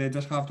 They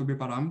just have to be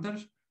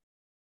parameters.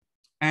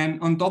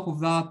 And on top of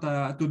that,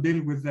 to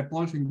deal with the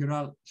pole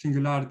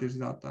singularities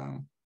that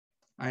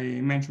I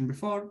mentioned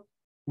before,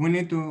 we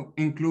need to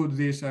include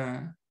this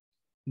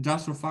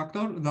Jastrow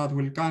factor that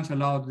will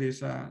cancel out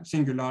these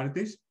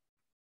singularities.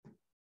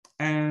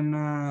 And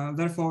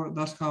therefore,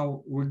 that's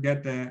how we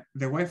get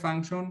the wave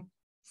function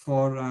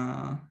for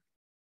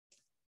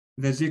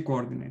the z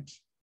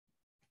coordinates.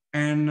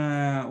 And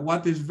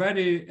what is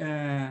very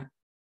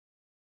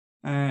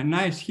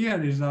nice here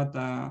is that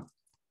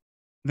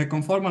the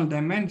conformal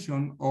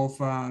dimension of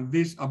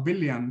this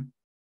abelian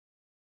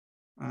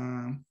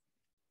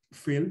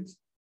field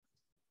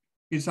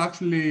is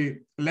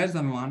actually less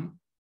than 1.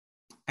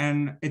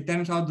 And it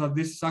turns out that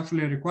this is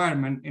actually a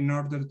requirement in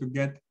order to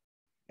get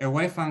a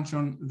wave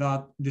function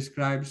that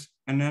describes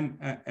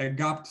a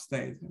gapped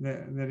state.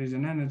 There is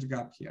an energy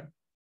gap here.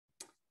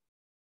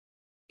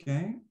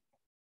 Okay.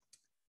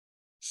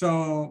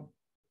 So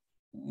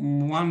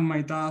one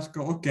might ask,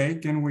 okay,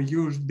 can we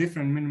use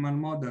different minimal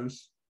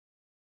models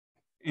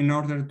in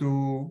order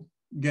to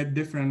get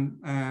different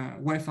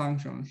wave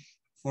functions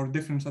for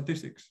different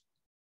statistics?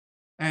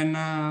 And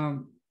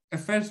a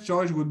first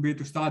choice would be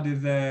to study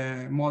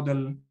the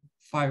model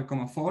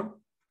 5,4.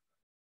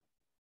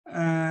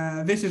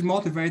 This is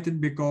motivated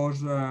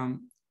because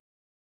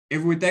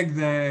if we take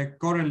the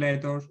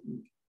correlators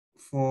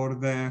for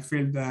the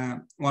field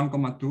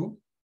 1,2,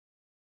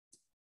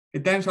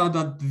 it turns out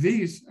that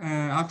this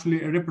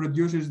actually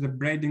reproduces the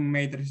braiding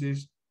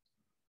matrices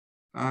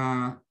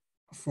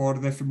for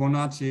the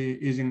Fibonacci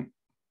easing,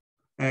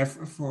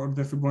 for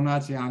the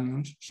Fibonacci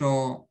onions.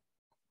 So,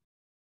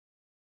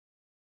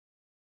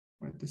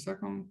 wait a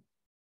second.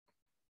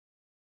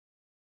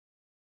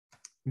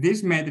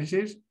 These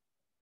matrices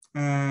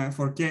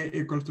for k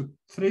equals to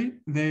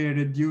 3, they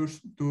reduce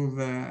to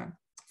the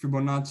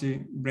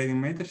Fibonacci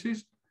braiding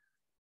matrices.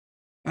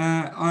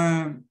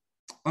 On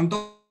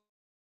top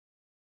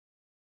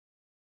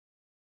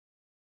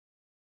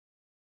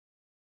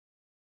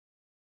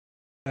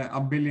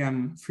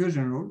abelian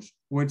fusion rules,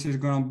 which is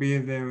going to be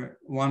the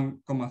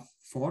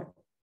 1,4.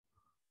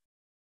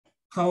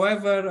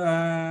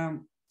 However,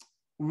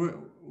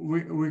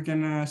 we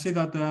can see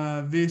that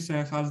this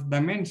has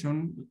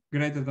dimension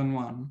greater than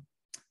 1.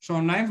 So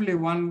naively,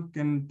 one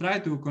can try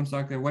to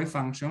construct a wave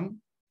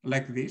function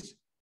like this.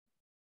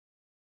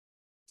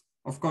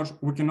 of course,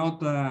 we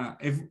cannot,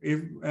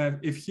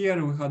 if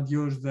here we had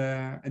used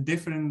a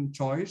different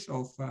choice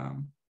of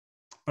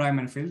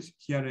primary fields,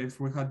 here if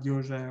we had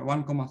used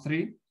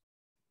 1,3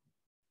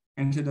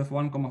 instead of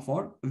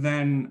 1,4,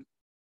 then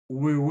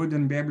we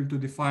wouldn't be able to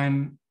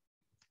define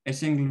a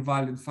single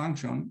valid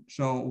function,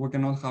 so we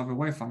cannot have a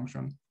wave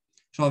function.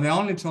 So the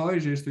only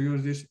choice is to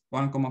use this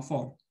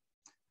 1,4.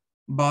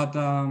 But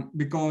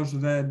because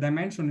the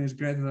dimension is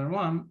greater than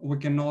 1, we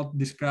cannot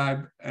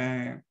describe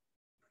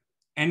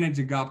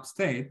energy gap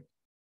state.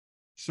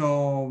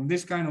 So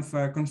this kind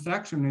of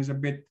construction is a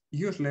bit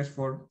useless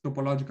for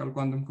topological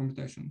quantum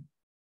computation.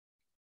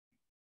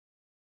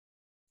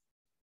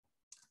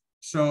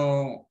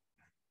 So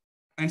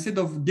instead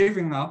of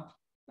giving up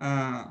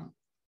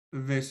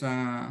this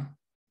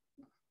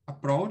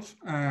approach,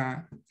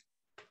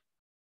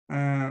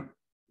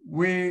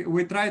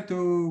 we try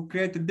to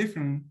create a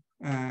different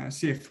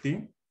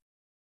CFT,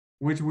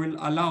 which will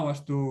allow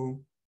us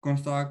to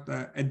construct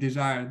a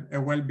desired, a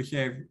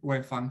well-behaved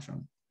wave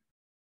function.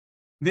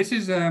 This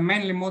is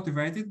mainly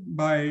motivated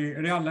by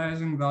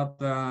realizing that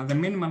the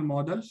minimal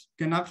models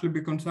can actually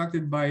be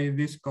constructed by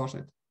this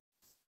coset,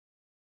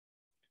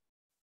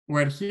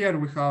 where here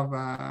we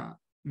have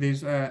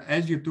these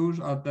SU2s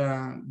at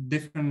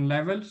different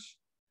levels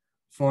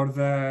for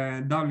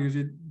the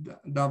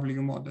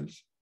WZW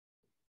models.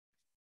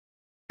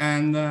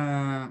 And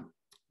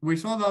we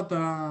saw that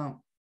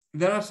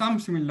there are some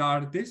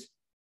similarities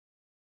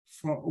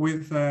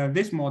with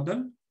this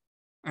model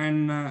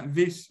and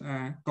this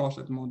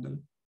coset model.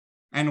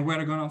 And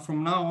we're gonna,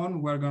 from now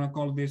on, we're gonna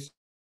call this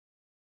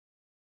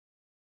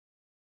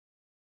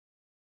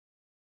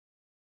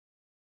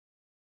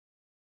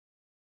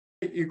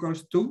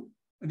equals 2.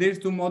 These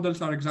two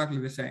models are exactly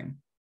the same.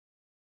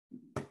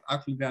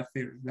 Actually, they are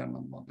theories, they're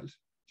not models,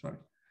 sorry.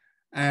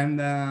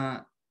 And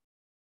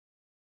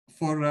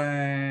for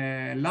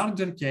a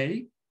larger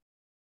K,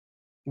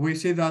 we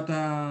see that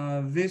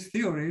these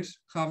theories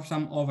have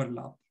some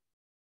overlap.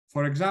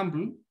 For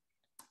example,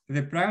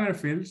 the primary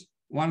fields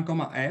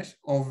 1,s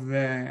of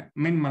the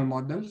minimal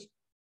models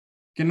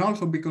can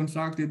also be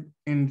constructed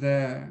in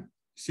the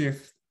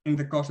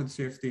coset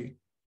CFT.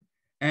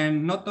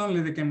 And not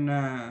only they can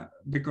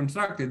be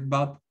constructed,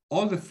 but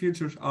all the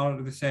features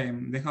are the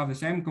same. They have the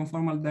same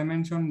conformal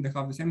dimension, they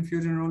have the same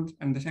fusion rules,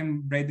 and the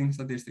same braiding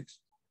statistics.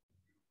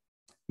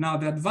 Now,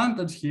 the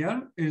advantage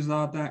here is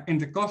that in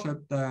the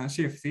coset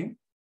CFT,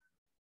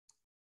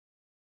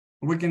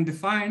 we can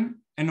define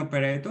an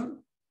operator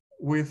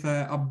with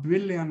a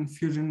billion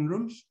fusion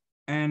rules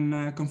and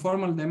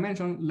conformal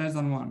dimension less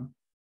than 1.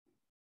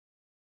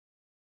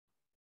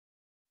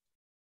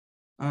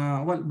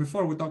 Well,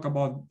 before we talk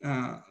about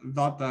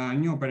that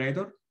new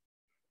operator,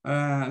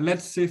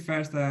 let's see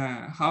first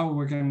how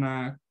we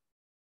can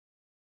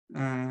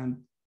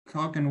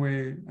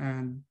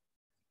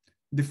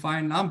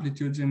define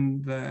amplitudes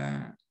in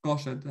the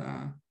coset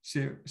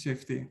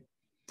CFT.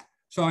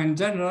 So in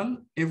general,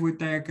 if we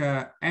take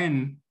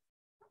n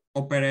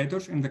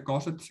operators in the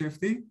coset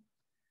CFT,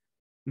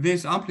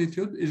 this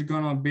amplitude is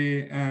going to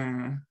be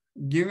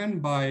given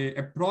by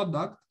a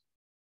product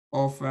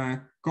of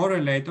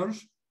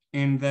correlators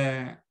in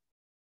the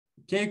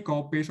k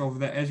copies of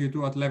the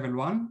SU2 at level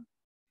 1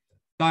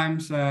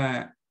 times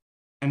an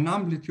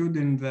amplitude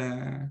in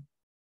the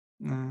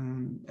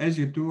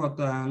SU2 at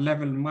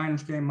level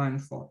minus k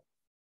minus 4.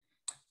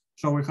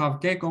 So we have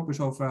k copies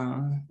of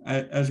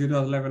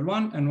SU2 at level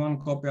 1 and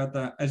 1 copy at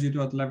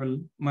SU2 at level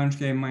minus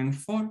k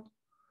minus 4.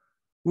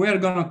 We are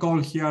going to call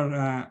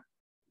here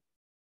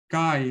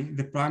chi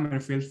the primary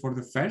fields for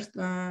the first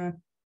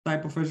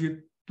type of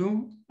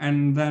SU2,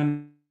 and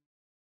then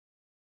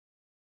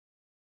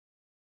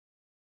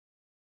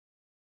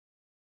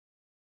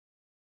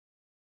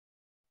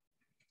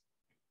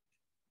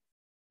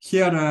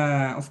here,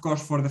 of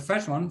course, for the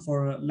first one,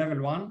 for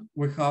level 1,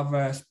 we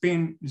have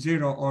spin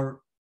 0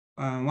 or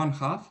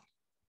 1/2,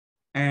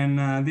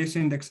 and this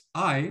index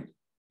I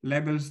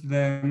labels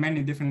the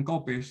many different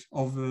copies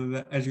of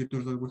the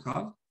SU2s that we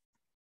have.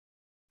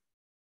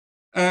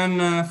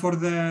 And for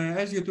the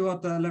SU2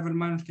 at level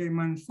minus k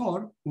minus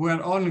 4,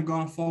 we're only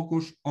going to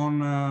focus on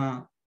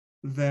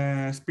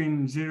the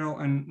spin 0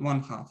 and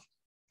 1/2.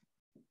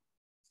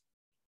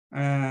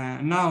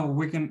 Now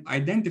we can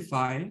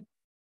identify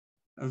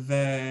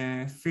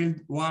the field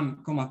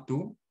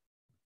 1,2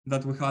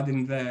 that we had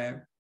in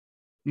the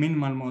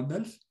minimal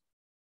models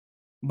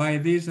by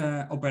this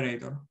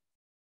operator.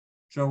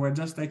 So we're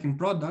just taking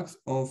products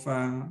of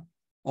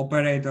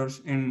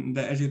operators in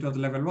the SU2 at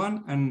level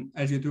 1 and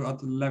SU2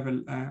 at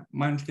level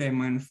minus k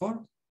minus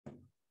 4.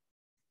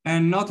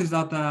 And notice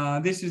that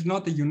this is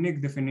not a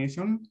unique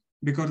definition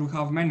because we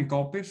have many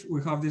copies.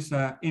 We have this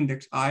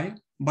index I,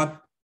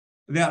 but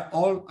they are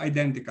all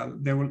identical.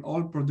 They will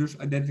all produce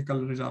identical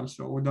results,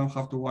 so we don't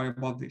have to worry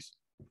about this.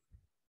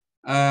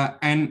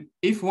 And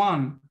if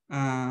one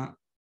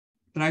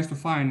tries to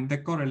find the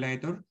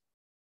correlator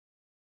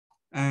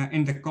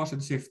in the coset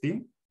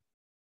CFT,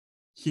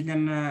 he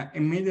can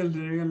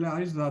immediately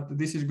realize that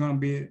this is going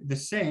to be the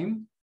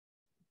same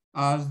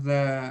as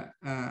the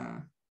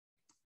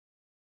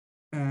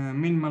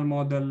minimal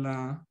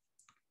model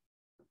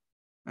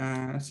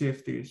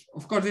CFTs.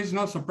 Of course, this is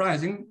not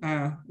surprising.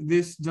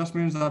 This just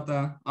means that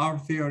our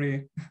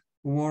theory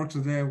works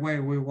the way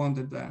we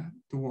wanted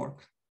to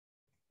work.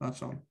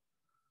 That's all.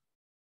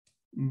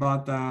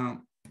 But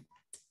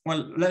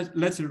well,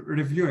 let's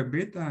review a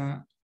bit.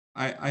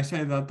 I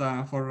say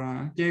that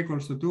for k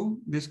equals to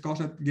 2, this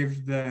coset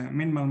gives the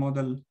minimal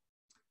model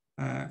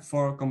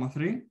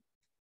 4,3.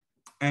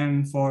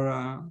 And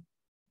for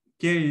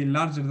k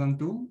larger than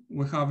 2,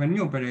 we have a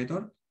new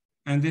operator.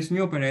 And this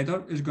new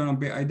operator is going to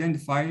be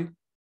identified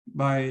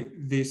by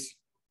this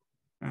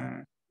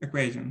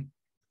equation.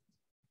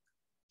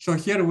 So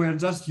here we're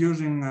just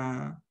using,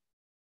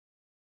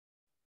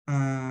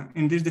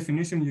 in this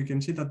definition, you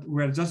can see that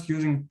we're just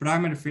using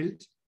primary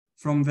fields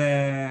from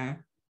the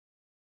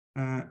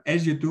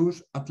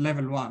SU2s at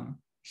level 1.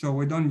 So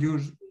we don't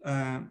use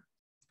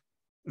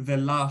the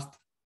last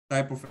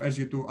type of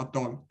SU2 at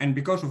all. And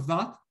because of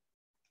that,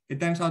 it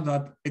turns out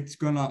that it's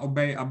going to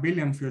obey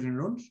abelian fusion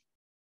rules.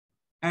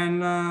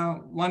 And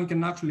one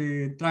can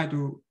actually try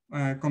to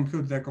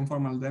compute the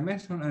conformal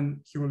dimension,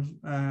 and he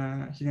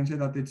can say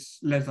that it's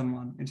less than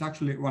 1. It's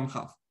actually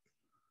 1/2.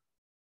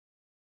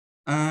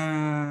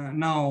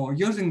 Now,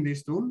 using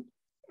this tool,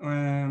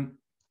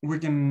 we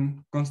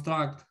can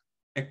construct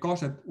a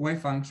coset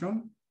wave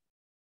function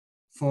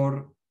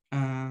for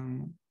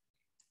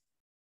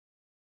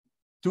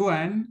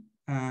 2n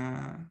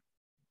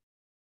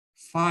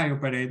phi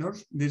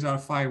operators. These are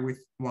phi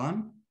with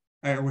 1.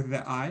 With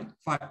the I,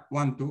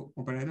 1, 2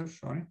 operators,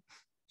 sorry.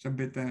 It's a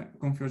bit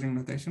confusing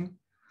notation.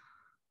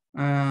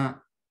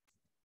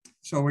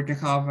 So we can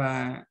have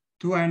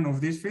 2n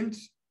of these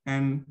fields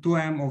and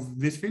 2m of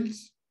these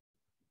fields.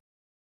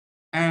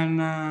 And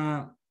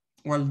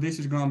well, this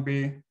is going to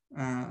be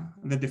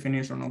the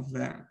definition of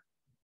the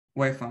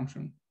wave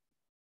function.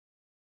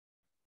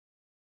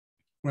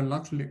 Well,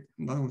 actually,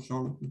 that was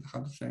all that I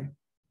had to say.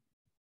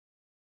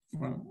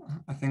 Well,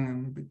 I think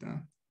I'm a bit...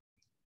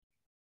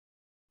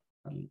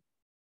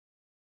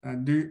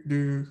 do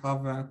you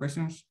have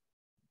questions?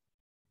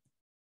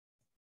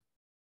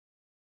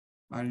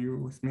 Are you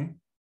with me?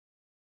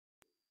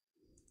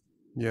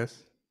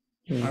 Yes.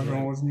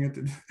 Everyone was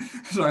muted,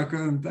 so I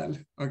couldn't tell.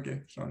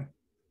 Okay, sorry.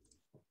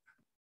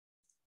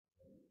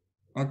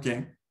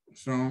 Okay,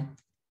 so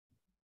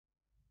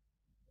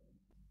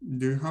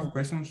do you have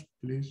questions,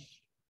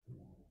 please?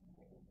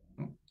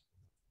 No.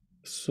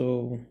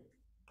 So,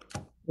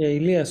 yeah,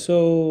 Ilias,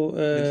 so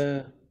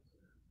Yes.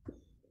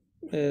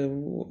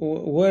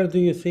 where do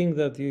you think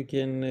that you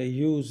can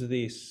use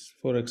this,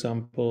 for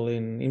example,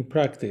 in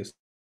practice?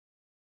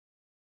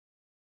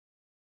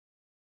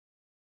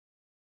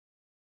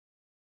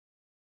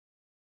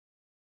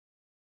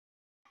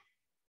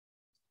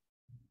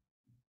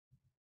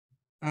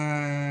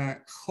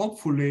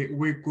 Hopefully,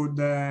 we could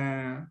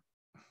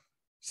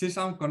see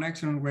some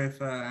connection with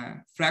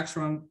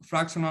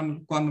fractional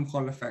quantum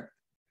Hall effect.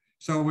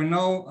 So we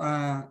know,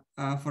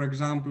 for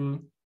example,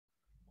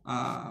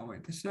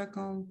 wait a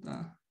second.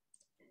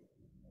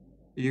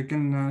 You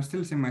can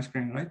still see my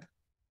screen, right?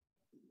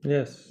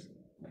 Yes.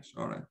 Yes,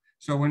 all right.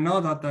 So we know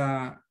that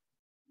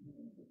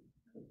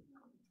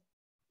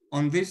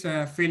on this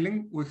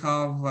filling, we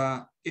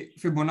have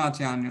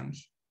Fibonacci anions.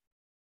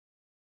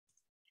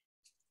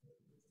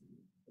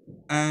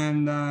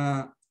 And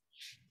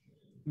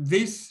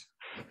this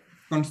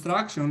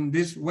construction,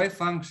 this wave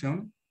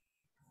function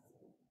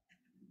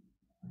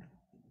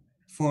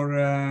for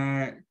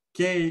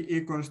k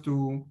equals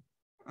to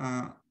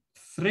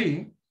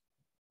 3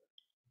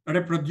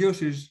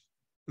 reproduces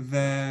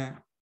the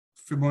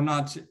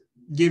Fibonacci,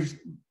 gives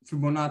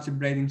Fibonacci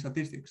braiding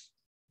statistics.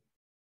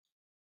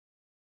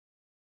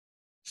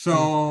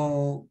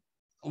 So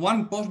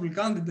one possible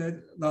candidate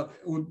that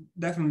would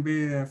definitely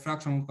be a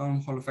fractional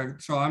quantum Hall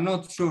effect. So I'm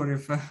not sure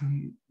if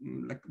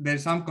like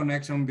there's some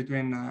connection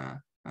between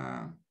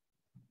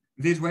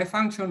this wave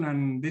function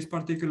and this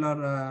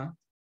particular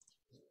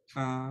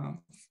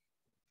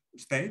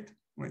state.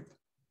 Wait,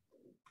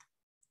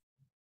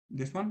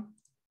 this one.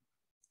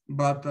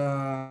 But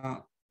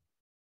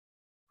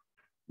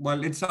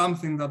well, it's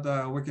something that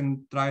we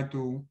can try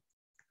to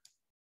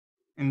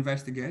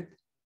investigate.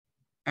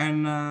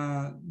 And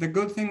the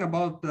good thing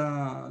about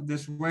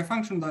this wave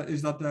function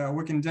is that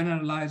we can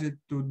generalize it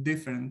to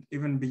different,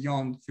 even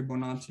beyond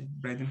Fibonacci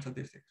braiding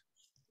statistics.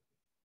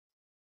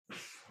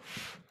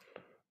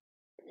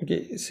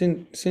 Okay,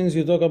 since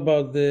you talk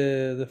about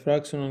the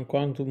fractional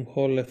quantum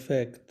Hall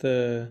effect,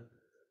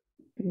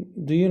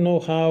 do you know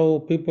how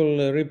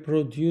people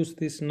reproduce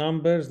these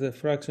numbers, the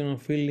fractional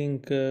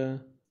filling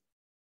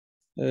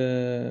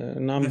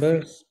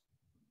numbers?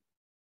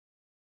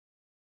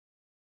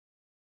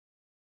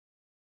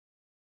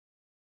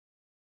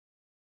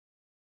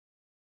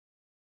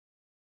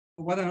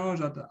 What I know is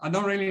that I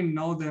don't really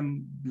know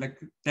them like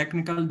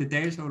technical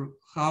details or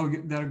how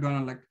they're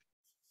gonna like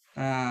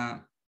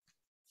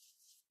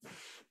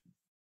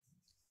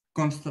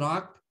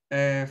construct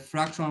a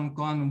fractional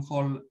quantum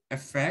Hall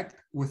effect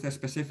with a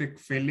specific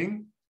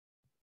filling.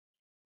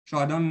 So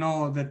I don't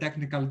know the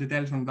technical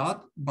details on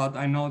that, but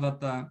I know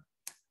that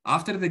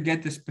after they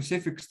get a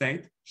specific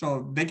state,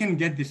 so they can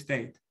get this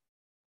state,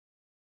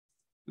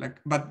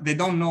 but they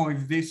don't know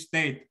if this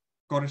state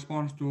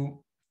corresponds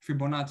to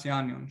Fibonacci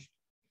anions.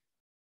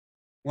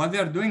 What they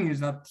are doing is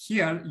that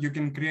here you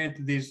can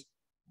create these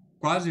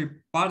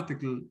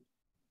quasi-particle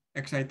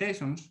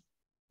excitations,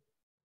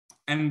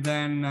 and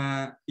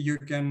then you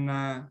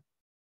can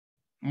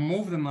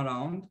move them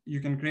around. You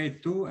can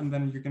create two, and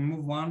then you can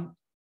move one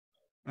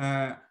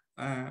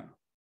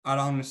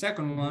around the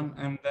second one,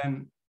 and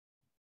then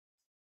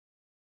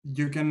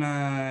you can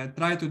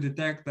try to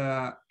detect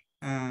the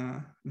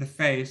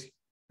phase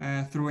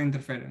through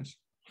interference.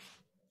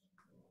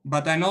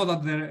 But I know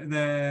that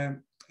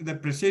the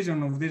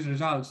precision of these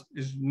results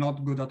is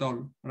not good at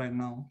all right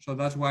now. So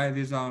that's why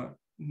these are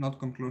not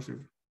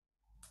conclusive.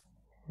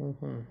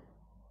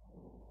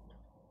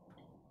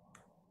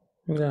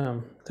 Yeah,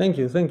 thank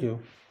you.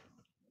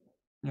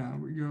 Yeah,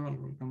 you're all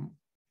welcome.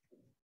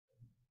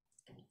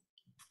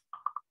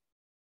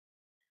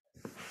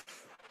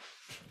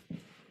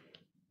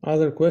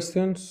 Other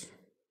questions?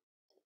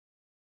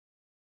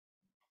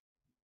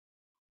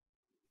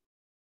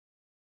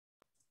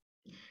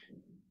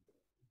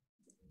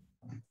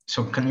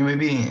 So can you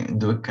maybe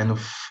do a kind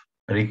of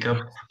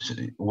recap?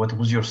 What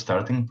was your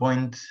starting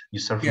point? You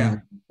start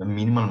from a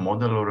minimal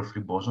model or a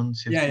free boson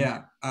CFT?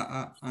 Yeah.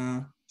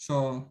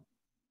 So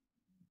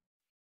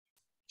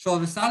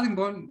the starting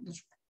point.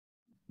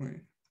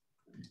 Wait.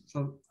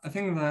 So I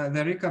think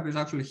the recap is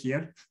actually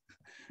here.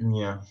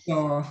 Yeah.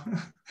 So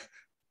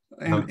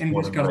in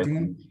this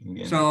cartoon.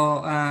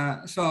 So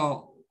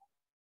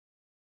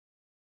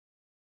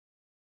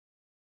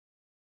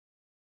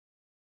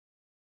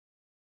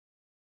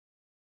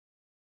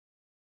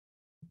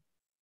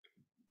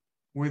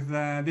with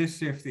this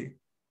CFT.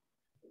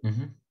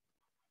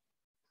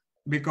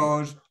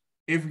 Because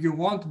if you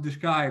want to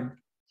describe,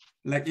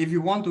 if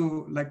you want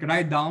to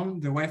write down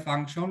the wave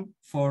function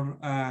for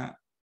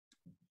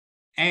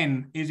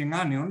n Ising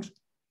anions,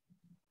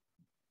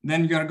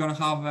 then you're going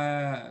to have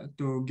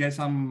to get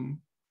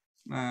some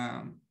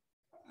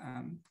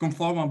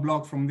conformal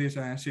block from this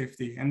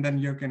CFT, and then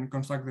you can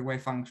construct the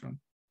wave function.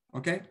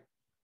 Okay?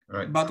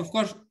 Right. But of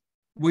course,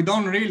 we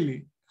don't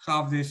really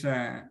have this,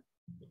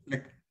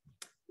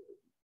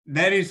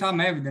 there is some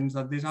evidence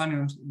that these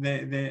anions,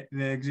 they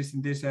exist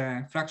in this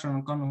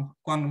fractional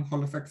quantum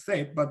Hall effect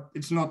state, but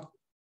it's not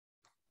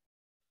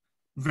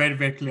very,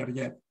 very clear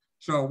yet.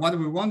 So what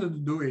we wanted to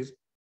do is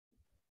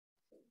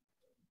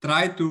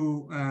try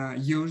to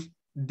use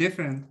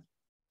different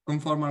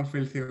conformal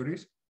field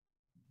theories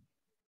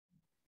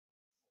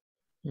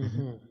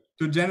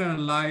to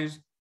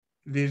generalize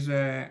this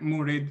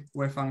Moore-Reid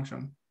wave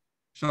function.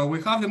 So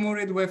we have the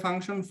Moore-Reid wave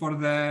function for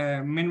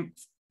the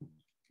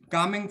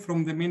coming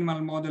from the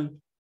minimal model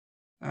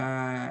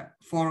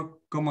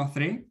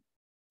 4,3,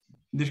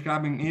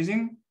 describing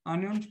Ising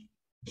anions.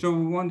 So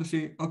we want to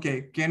see,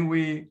 okay, can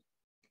we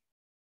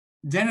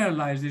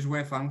generalize this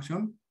wave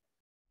function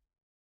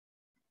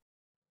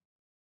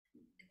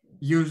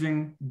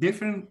using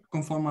different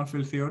conformal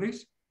field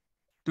theories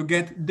to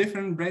get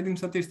different braiding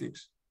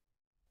statistics?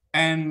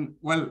 And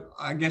well,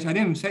 I guess I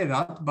didn't say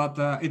that, but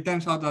it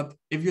turns out that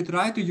if you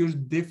try to use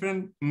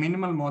different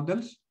minimal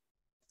models,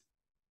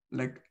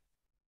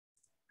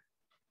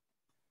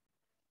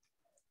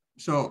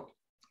 so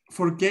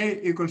for k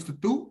equals to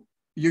 2,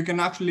 you can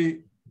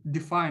actually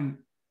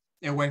define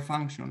a wave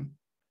function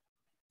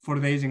for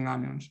the Ising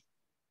anions.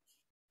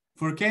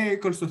 For k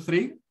equals to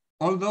 3,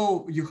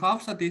 although you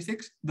have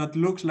statistics that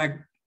looks like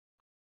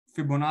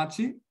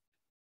Fibonacci,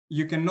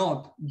 you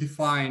cannot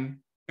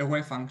define a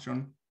wave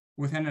function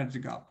with energy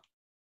gap.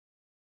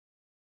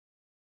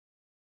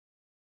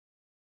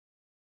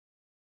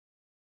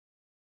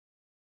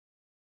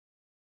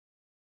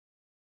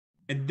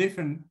 A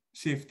different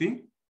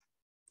CFT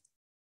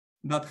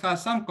that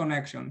has some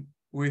connection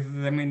with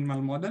the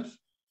minimal models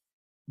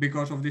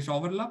because of this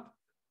overlap.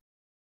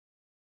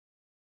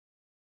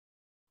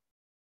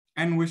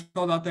 And we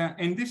saw that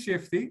in this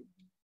CFT,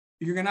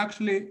 you can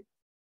actually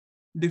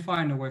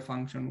define a wave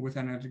function with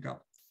energy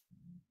gap.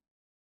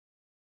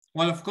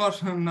 Well, of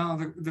course, now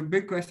the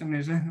big question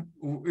is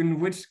in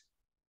which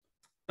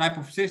type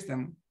of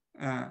system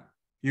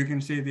you can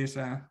see this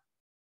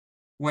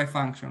wave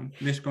function,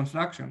 this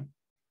construction,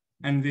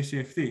 and this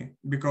CFT,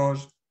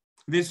 because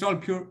this is all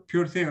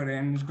pure theory,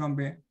 and it's going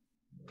to be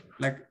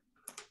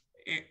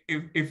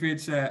if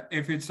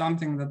it's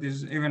something that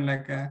is even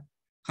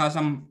has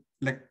some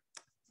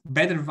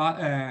better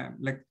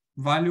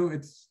value,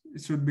 it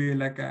should be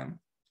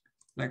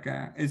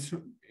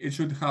it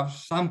should have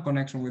some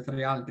connection with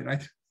reality,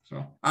 right?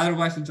 So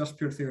otherwise it's just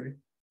pure theory.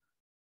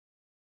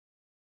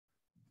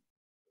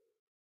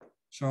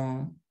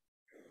 So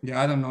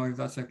yeah, I don't know if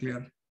that's a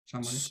clear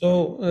summary.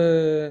 So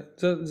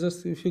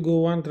just if you go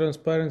one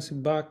transparency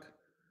back,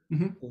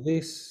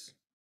 this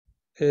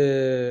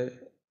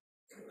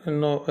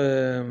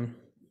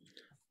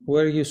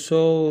where you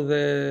show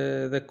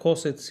the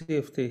coset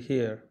CFT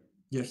here.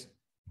 Yes.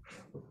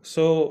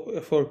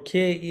 So for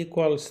k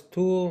equals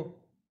 2,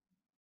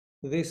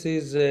 this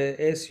is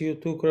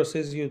SU2 cross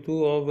SU2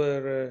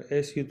 over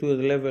SU2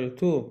 at level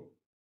 2?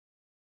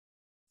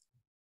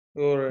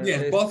 Or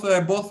Yes, both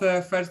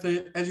first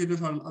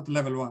SU2s are at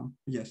level 1.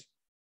 Yes.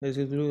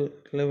 SU2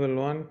 level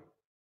 1?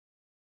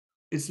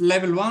 It's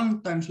level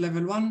 1 times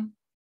level 1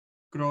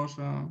 cross.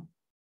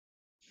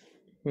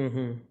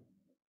 Mm-hmm.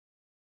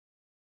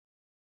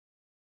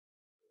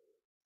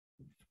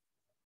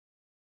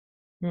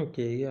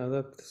 Okay, yeah,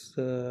 that's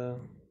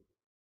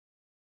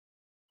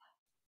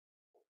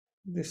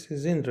this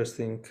is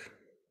interesting.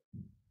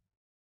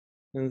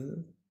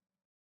 And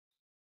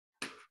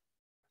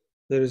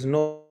there is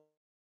no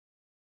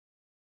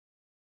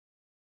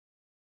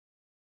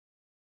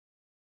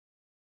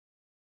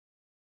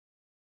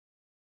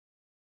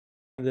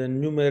the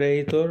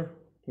numerator,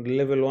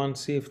 level 1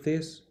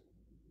 CFTs.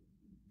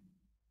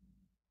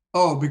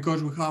 Oh,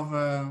 because we have,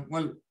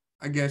 well,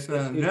 I guess they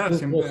are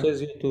SU2 cross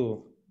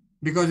SU2.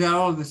 because they are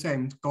all the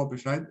same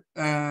copies, right?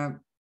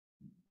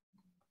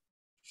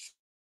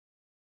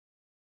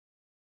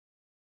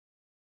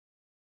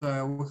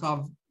 We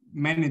have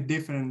many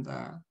different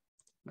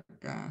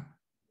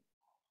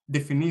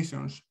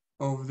definitions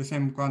of the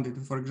same quantity.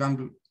 For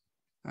example,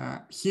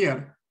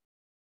 here,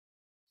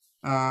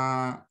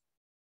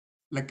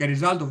 like a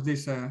result of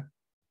this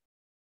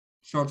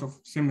sort of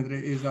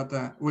symmetry is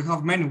that we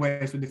have many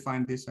ways to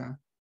define this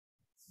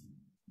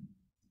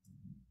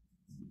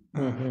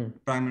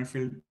primary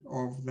field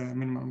of the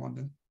minimal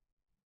model.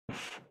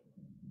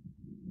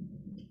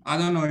 I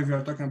don't know if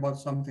you're talking about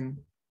something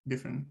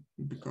different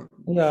because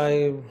Yeah,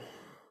 I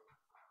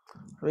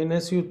mean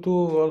SU2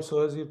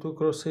 also SU2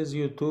 cross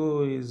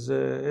SU2 is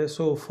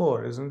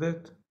SO4, isn't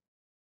it?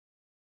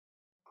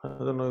 I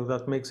don't know if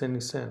that makes any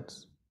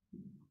sense.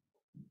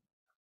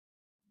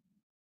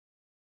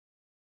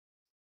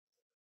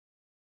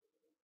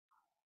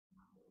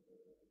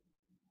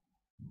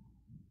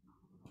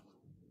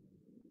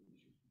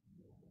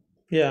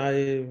 Yeah,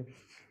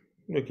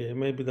 okay,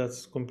 maybe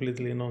that's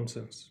completely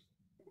nonsense.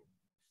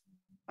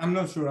 I'm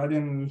not sure. I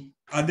didn't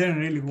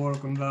really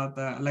work on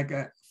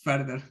that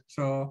further.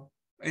 So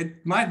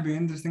it might be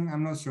interesting.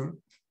 I'm not sure.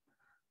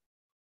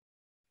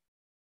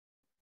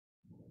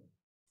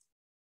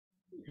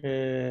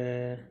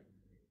 Yeah,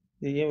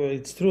 well,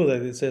 it's true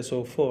that it says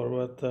SO4,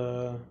 but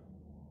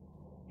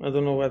I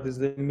don't know what is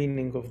the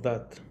meaning of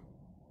that.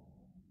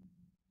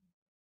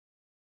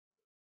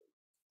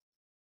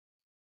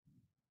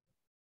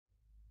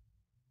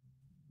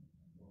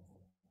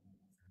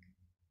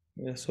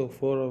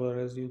 SO4 over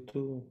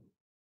SU2.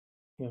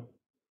 Yeah.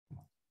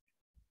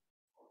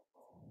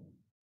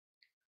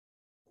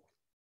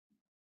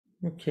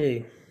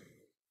 Okay.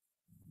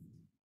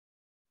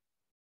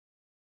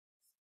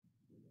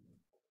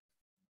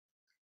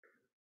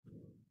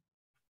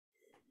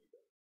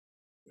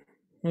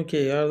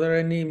 Okay, are there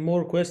any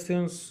more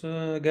questions,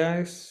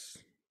 guys?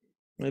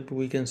 Maybe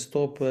we can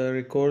stop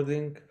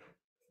recording.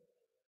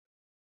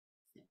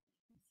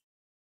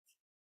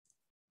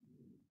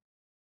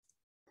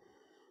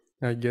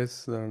 I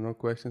guess there are no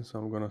questions, so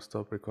I'm gonna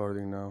stop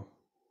recording now.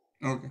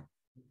 Okay.